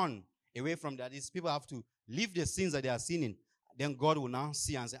to turn away from that. People have to leave the sins that they are sinning. Then God will now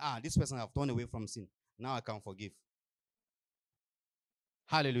see and say, this person have turned away from sin. Now I can forgive.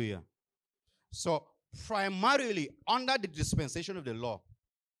 Hallelujah. So, primarily, under the dispensation of the law,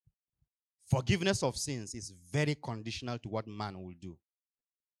 forgiveness of sins is very conditional to what man will do.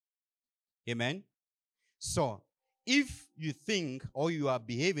 Amen? So, if you think or you are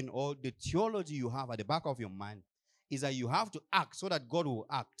behaving or the theology you have at the back of your mind is that you have to act so that God will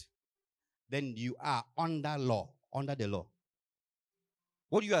act, then you are under law, under the law.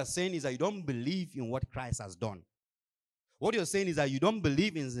 What you are saying is that you don't believe in what Christ has done. What you're saying is that you don't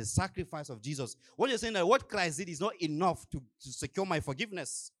believe in the sacrifice of Jesus. What you're saying is that what Christ did is not enough to secure my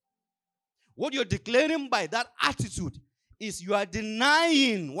forgiveness. What you're declaring by that attitude is you are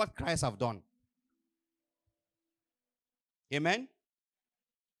denying what Christ has done. Amen?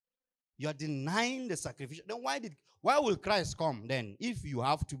 You are denying the sacrifice. Then why will Christ come then if you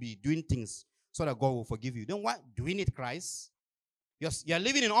have to be doing things so that God will forgive you? Then why do we need Christ? You're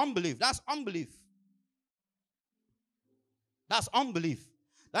living in unbelief. That's unbelief. That's unbelief.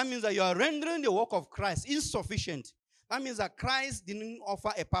 That means that you are rendering the work of Christ insufficient. That means that Christ didn't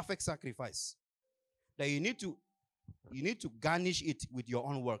offer a perfect sacrifice. That you need to garnish it with your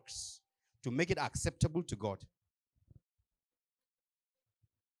own works to make it acceptable to God.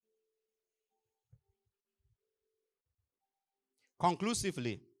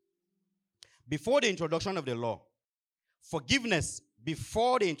 Conclusively, before the introduction of the law, forgiveness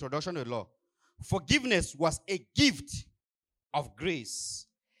was a gift of grace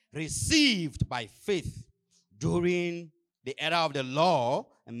received by faith during the era of the law,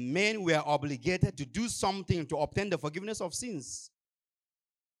 and men were obligated to do something to obtain the forgiveness of sins.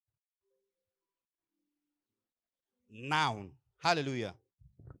 Now, hallelujah,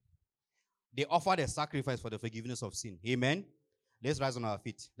 they offered a sacrifice for the forgiveness of sin. Amen. Let's rise on our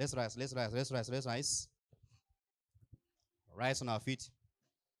feet. Let's rise. Rise on our feet.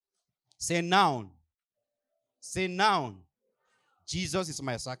 Say now. Jesus is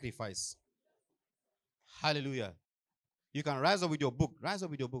my sacrifice. Hallelujah. You can rise up with your book. Rise up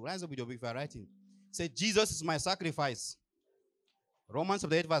with your book if you are writing. Say, Jesus is my sacrifice. Romans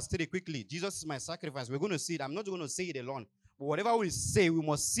chapter 8 verse 3 quickly. Jesus is my sacrifice. We're going to see it. I'm not going to say it alone. But whatever we say, we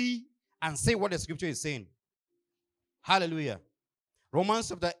must see and say what the scripture is saying. Hallelujah. Romans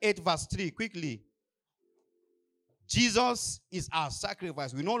chapter 8 verse 3 quickly. Jesus is our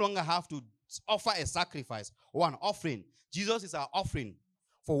sacrifice. We no longer have to offer a sacrifice or an offering. Jesus is our offering.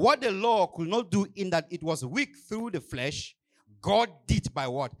 For what the law could not do in that it was weak through the flesh, God did by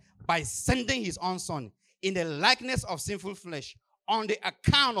what? By sending his own son in the likeness of sinful flesh on the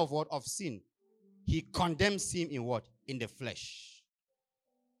account of what? Of sin. He condemns him in what? In the flesh.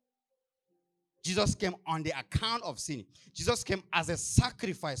 Jesus came on the account of sin. Jesus came as a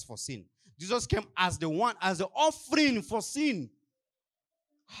sacrifice for sin. Jesus came as the offering for sin.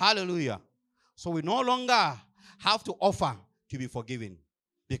 Hallelujah. So we no longer have to offer to be forgiven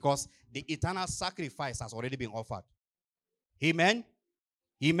because the eternal sacrifice has already been offered. Amen.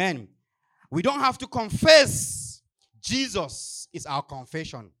 Amen. We don't have to confess. Jesus is our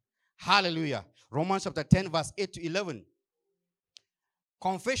confession. Hallelujah. Romans chapter 10 verse 8 to 11.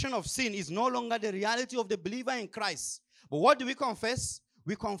 Confession of sin is no longer the reality of the believer in Christ. But what do we confess?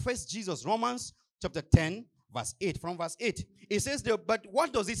 We confess Jesus. Romans chapter 10 verse 8. From verse 8. It says, but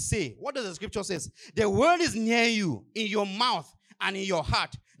what does it say? What does the scripture say? The word is near you, in your mouth and in your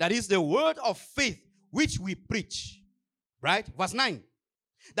heart. That is the word of faith which we preach. Right? Verse 9.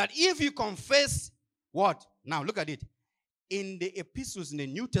 That if you confess what? Now look at it. In the epistles in the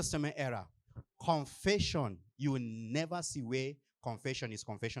New Testament era, confession, you will never see where confession is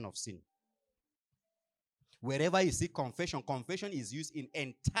confession of sin. Wherever you see confession is used in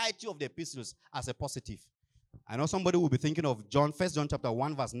entirety of the epistles as a positive. I know somebody will be thinking of 1 John chapter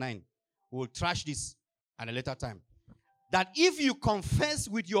 1 verse 9. We will trash this at a later time. That if you confess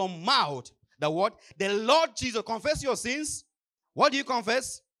with your mouth that what? The Lord Jesus, confess your sins. What do you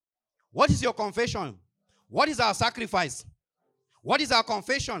confess? What is your confession? What is our sacrifice? What is our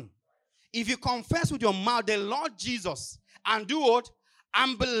confession? If you confess with your mouth the Lord Jesus and do what?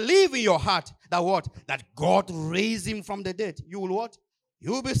 And believe in your heart that what? That God raised him from the dead. You will what?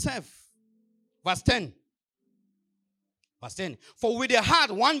 You will be saved. Verse 10. Verse 10. For with the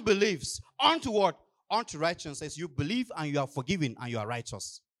heart one believes unto what? Unto righteousness. You believe and you are forgiven and you are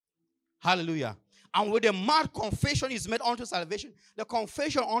righteous. Hallelujah. And with the mouth confession is made unto salvation. The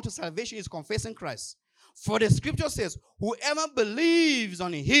confession unto salvation is confessing Christ. For the scripture says, whoever believes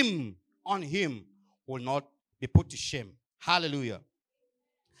on him will not be put to shame. Hallelujah.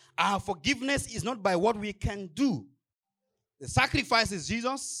 Our forgiveness is not by what we can do. The sacrifice is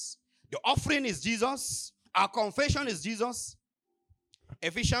Jesus. The offering is Jesus. Our confession is Jesus.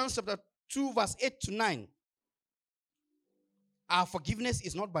 Ephesians chapter 2 verse 8 to 9. Our forgiveness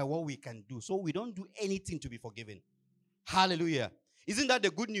is not by what we can do. So we don't do anything to be forgiven. Hallelujah. Isn't that the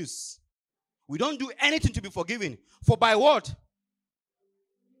good news? We don't do anything to be forgiven. For by what?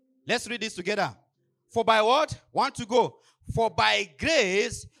 Let's read this together. For by what? Want to go. For by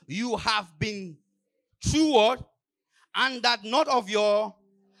grace you have been through what? And that not of your.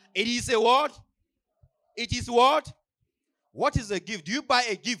 It is a what? It is what? What is a gift? Do you buy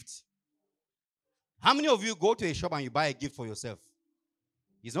a gift? How many of you go to a shop and you buy a gift for yourself?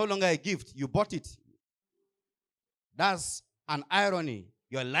 It's no longer a gift. You bought it. That's an irony.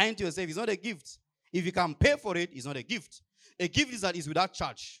 You're lying to yourself. It's not a gift. If you can pay for it, it's not a gift. A gift is that it's without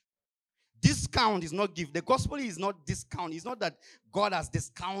charge. Discount is not gift. The gospel is not discount. It's not that God has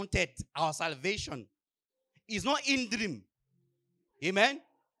discounted our salvation. It's not in dream. Amen.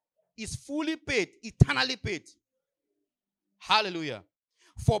 It's fully paid, eternally paid. Hallelujah.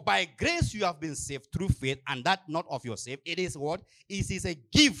 For by grace you have been saved through faith, and that not of yourself. It is what? It is a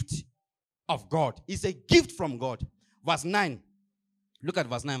gift of God. It's a gift from God. Verse 9. Look at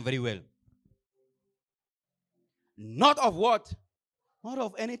verse 9 very well. Not of what? Not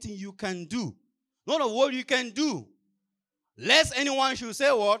of anything you can do. Not of what you can do. Lest anyone should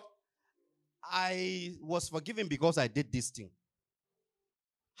say what? I was forgiven because I did this thing.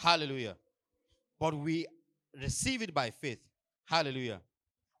 Hallelujah. But we receive it by faith. Hallelujah.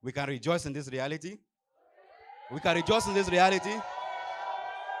 We can rejoice in this reality. We can rejoice in this reality.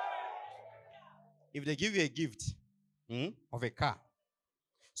 If they give you a gift of a car,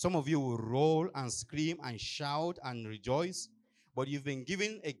 some of you will roll and scream and shout and rejoice, but you've been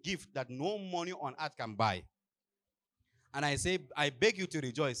given a gift that no money on earth can buy. And I say, I beg you to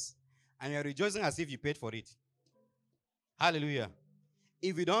rejoice. And you're rejoicing as if you paid for it. Hallelujah.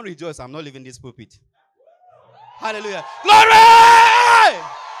 If you don't rejoice, I'm not leaving this pulpit. Hallelujah. Glory!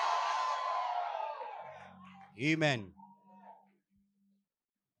 Amen.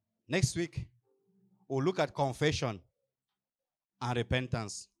 Next week, we'll look at confession and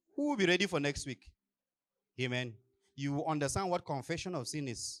repentance. Who will be ready for next week? Amen. You will understand what confession of sin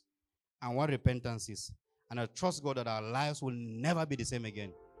is and what repentance is. And I trust God that our lives will never be the same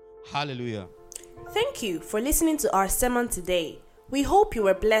again. Hallelujah. Thank you for listening to our sermon today. We hope you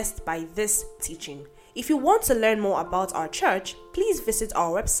were blessed by this teaching. If you want to learn more about our church, please visit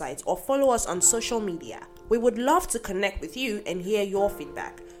our website or follow us on social media. We would love to connect with you and hear your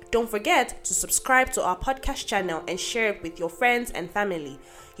feedback. Don't forget to subscribe to our podcast channel and share it with your friends and family.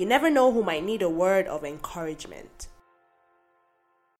 You never know who might need a word of encouragement.